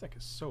Whirler. This deck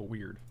is so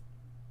weird.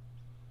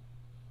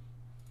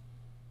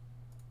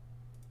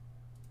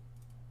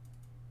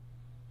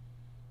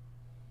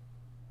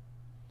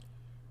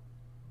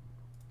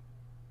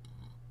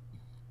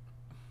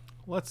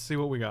 let's see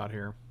what we got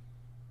here.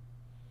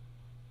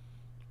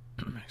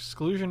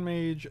 Exclusion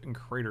Mage and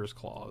Crater's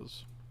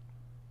Claws.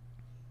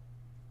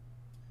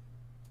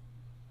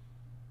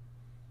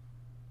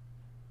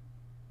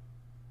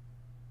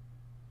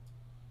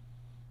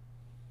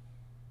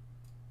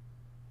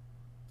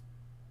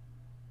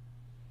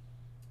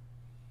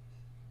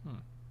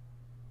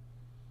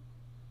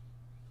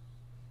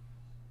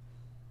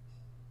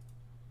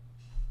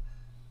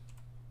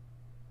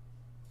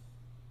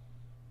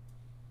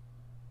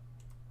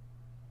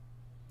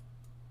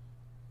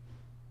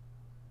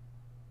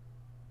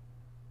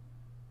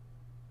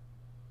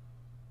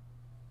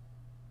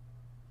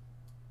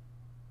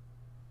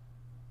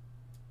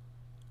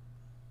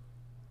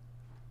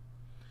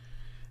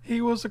 He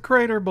was a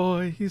crater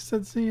boy. He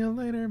said, "See you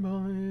later,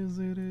 boys."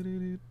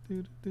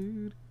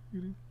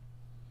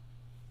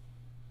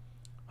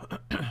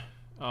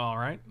 All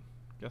right.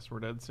 Guess we're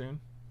dead soon.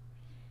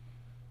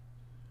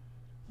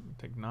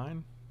 Take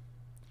 9.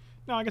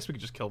 No, I guess we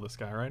could just kill this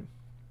guy, right?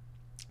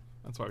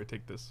 That's why we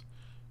take this.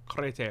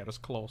 Crater is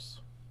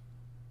close.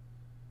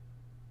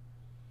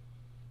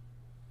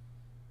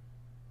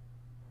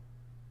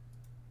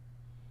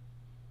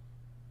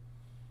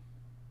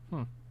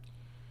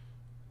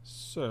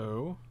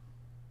 So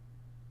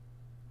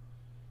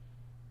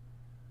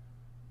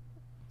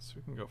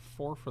we can go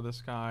 4 for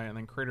this guy, and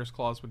then Crater's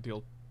Claws would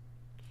deal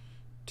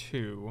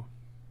 2.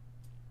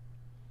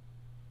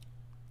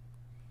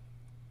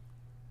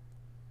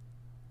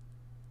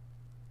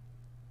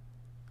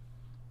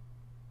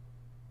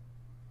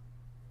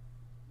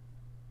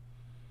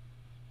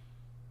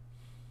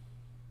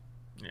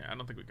 Yeah, I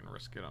don't think we can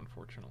risk it,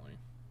 unfortunately.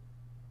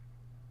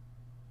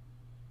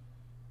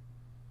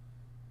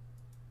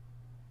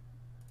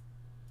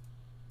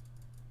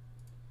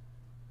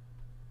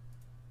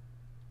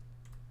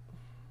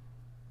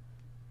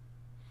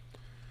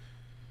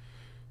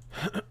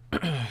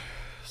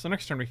 So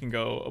next turn we can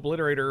go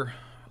Obliterator,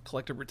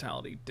 Collective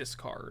Brutality,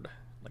 discard,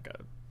 like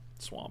a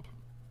swamp.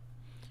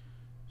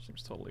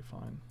 Seems totally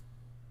fine.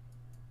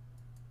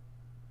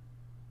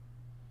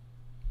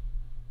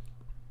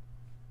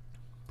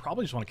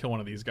 Probably just want to kill one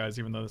of these guys,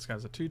 even though this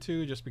guy's a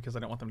 2/2, just because I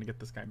don't want them to get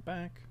this guy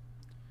back.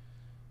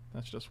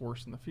 That's just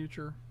worse in the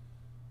future.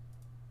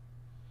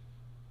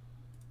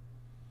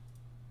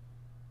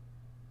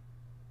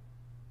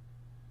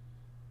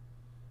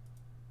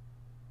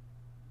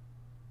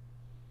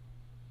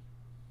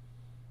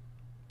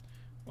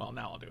 Well,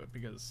 now I'll do it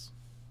because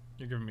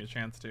you're giving me a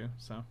chance to,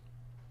 so. I'm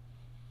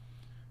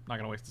not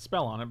going to waste a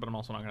spell on it, but I'm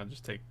also not going to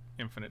just take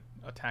infinite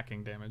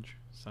attacking damage,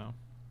 so.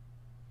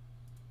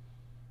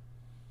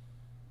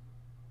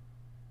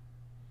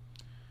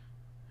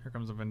 Here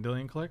comes a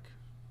Vendilion Click.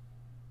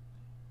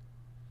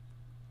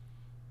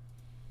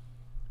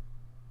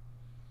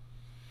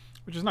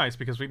 Which is nice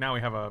because now we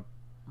have a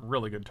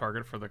really good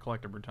target for the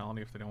Collective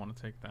Brutality if they don't want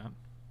to take that.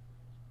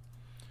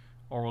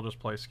 Or we'll just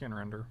play Skin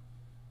Render,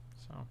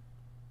 so.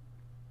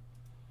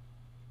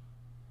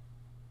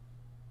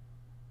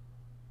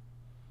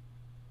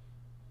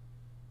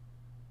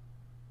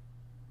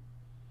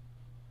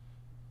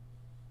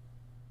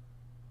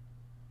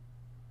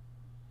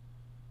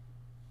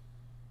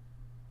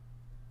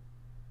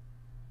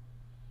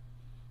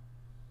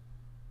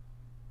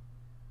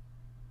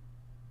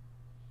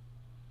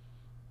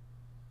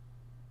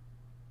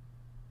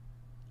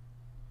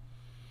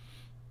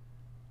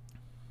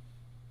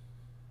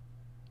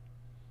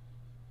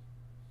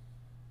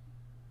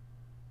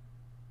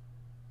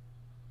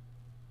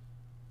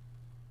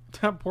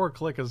 That poor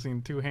Click has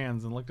seen 2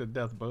 hands and looked at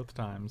death both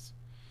times.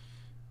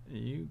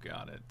 You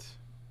got it.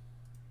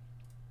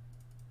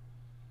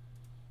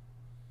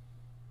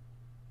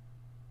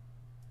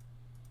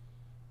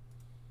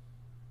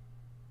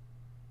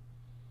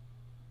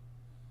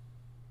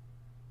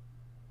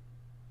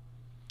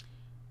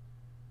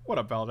 What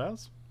up,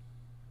 Valdez?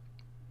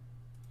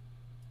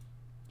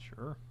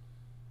 Sure.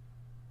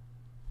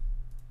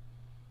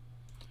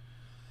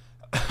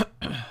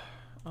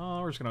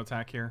 Oh, we're just gonna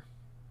attack here.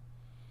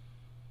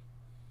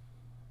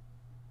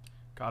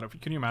 God,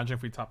 can you imagine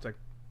if we top deck,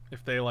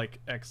 if they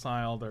like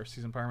exiled their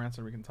Seasoned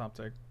Pyromancer, we can top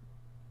deck.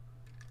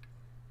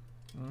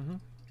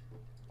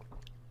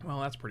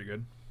 Well, that's pretty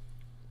good.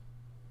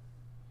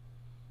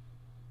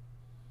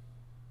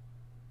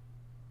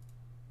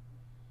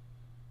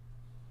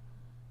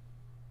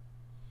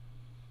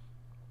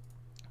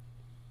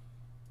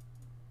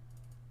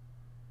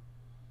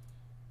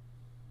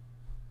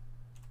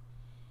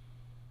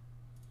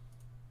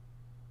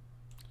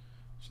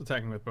 Just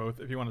attacking with both.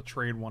 If you want to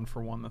trade 1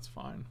 for 1, that's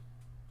fine.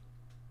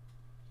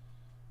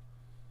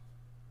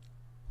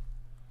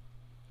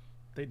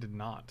 They did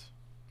not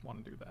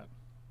want to do that.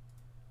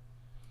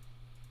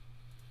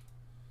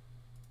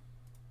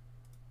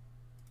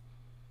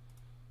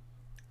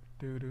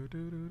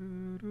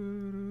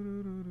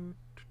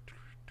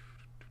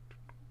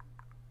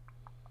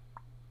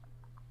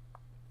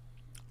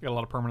 Got a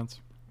lot of permanents.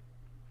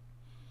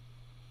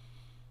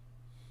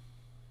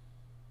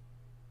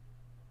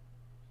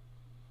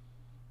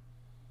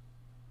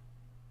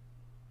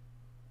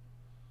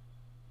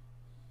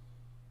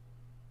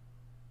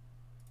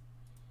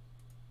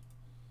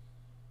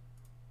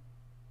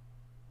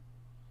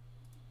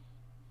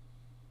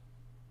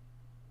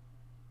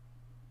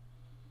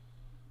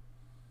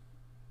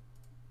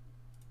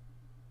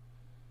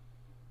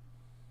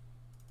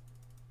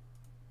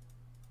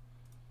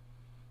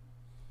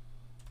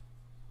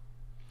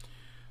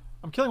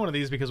 I'm killing one of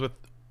these because with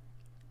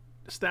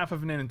Staff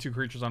of Nin and 2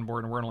 creatures on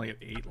board and we're only at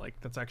 8, like,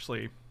 that's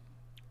actually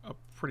a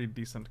pretty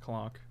decent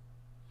clock.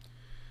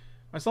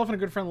 Myself and a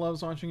good friend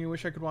loves watching you.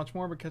 Wish I could watch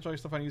more, but catch all your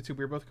stuff on YouTube.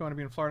 We're both going to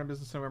be in Florida in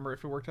business in November.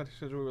 If it worked out to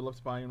schedule, we would love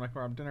to buy you and Mike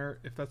Rob dinner.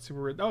 If that's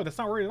super weird. Oh, that's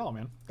not weird at all,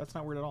 man. That's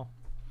not weird at all.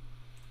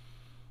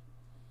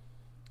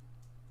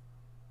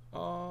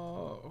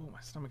 Oh,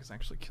 my stomach is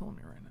actually killing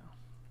me right now.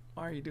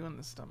 Why are you doing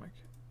this, stomach?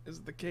 Is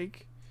it the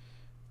cake?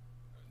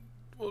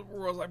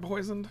 Was I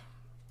poisoned?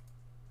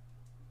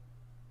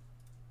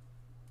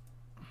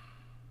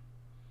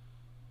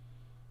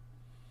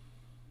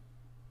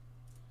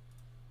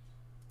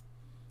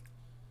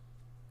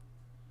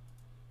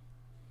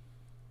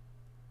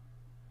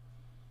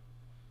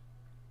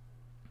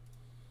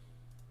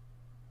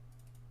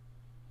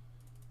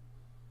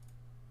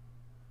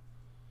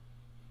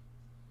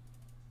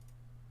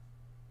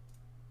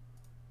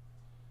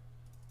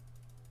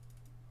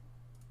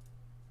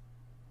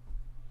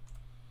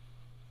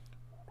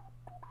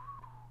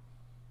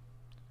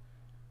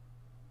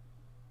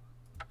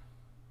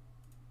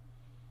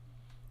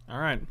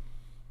 Alright,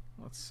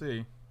 let's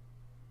see.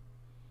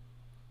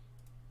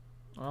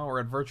 Well,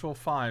 we're at virtual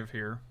 5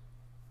 here.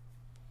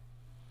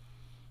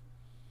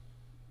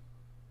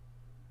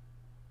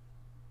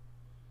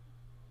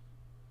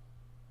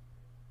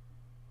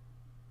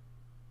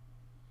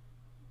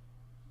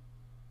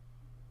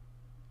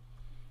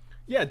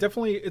 Yeah,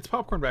 definitely, it's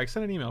popcorn bag.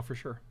 Send an email for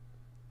sure.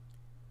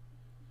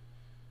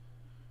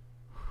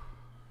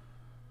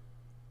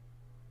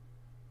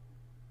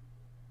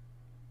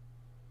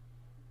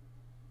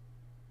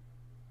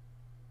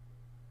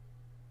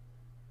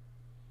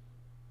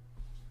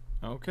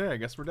 Okay, I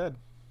guess we're dead.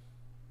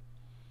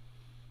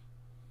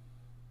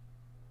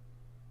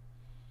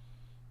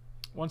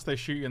 Once they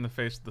shoot you in the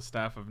face with the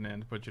Staff of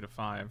Nin to put you to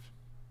 5,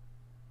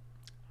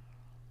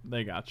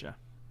 they gotcha.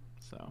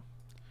 So,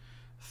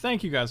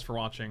 thank you guys for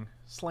watching.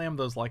 Slam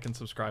those like and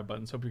subscribe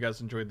buttons. Hope you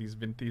guys enjoyed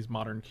these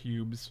modern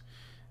cubes.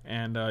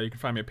 And you can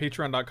find me at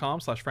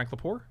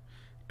patreon.com/FrankLepore,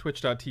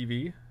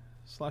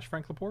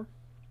 twitch.tv/FrankLepore.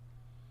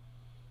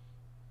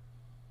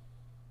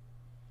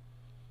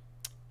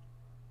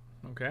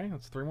 Okay,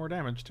 that's 3 more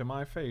damage to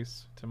my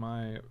face, to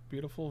my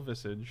beautiful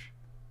visage.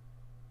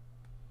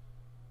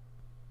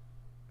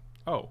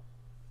 Oh.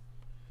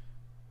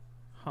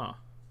 Huh.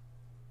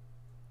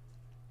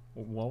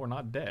 Well, we're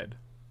not dead.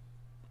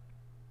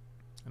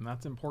 And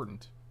that's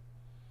important.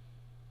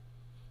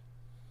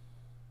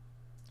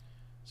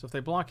 So if they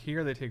block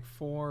here, they take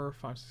 4,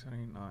 5, 6, 7,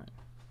 8, 9.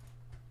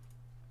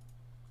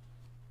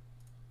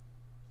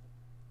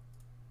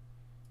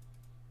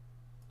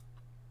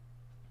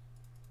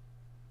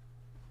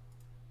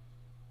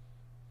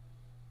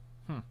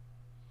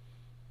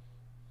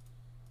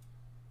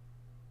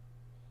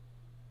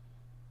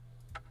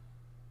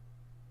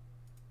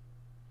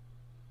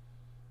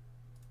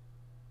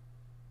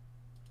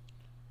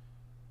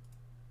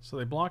 So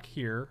they block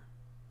here.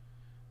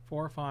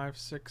 4, 5,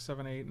 6,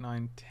 7, 8,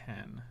 9,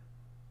 10.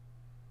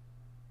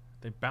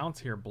 They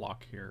bounce here,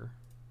 block here.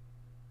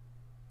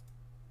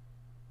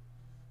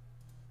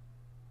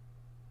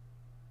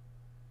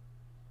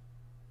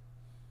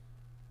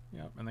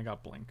 Yep, and they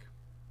got blink.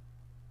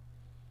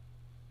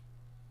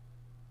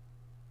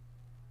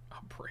 Oh,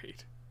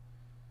 braid.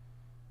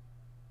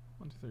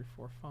 1, 2, 3,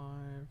 4, 5.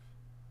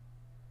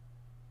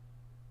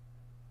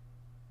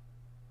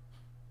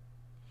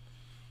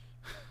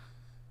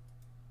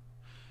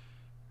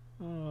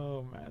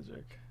 Oh,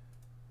 magic.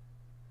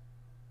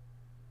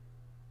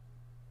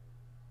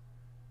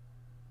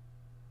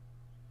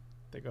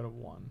 They go to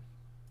 1.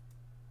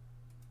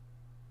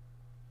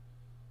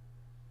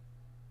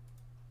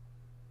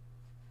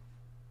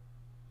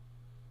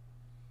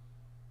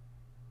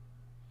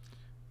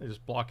 They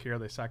just block here,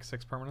 they sack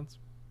 6 permanents.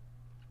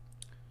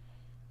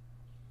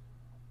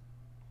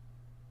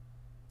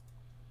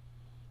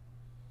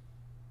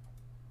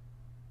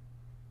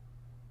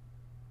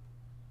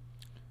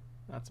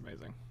 That's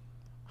amazing.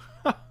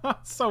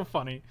 So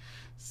funny.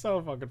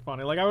 So fucking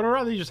funny. Like, I would have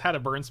rather you just had a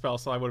burn spell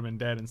so I would have been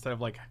dead instead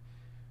of, like...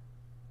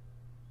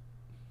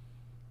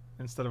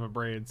 Instead of a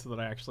braid so that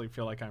I actually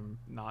feel like I'm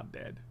not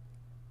dead.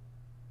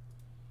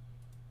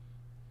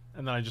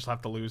 And then I just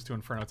have to lose to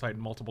Inferno Titan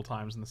multiple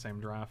times in the same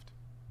draft.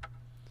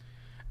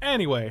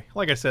 Anyway,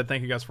 like I said,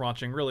 thank you guys for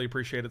watching. Really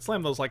appreciate it.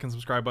 Slam those like and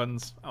subscribe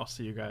buttons. I'll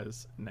see you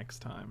guys next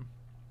time.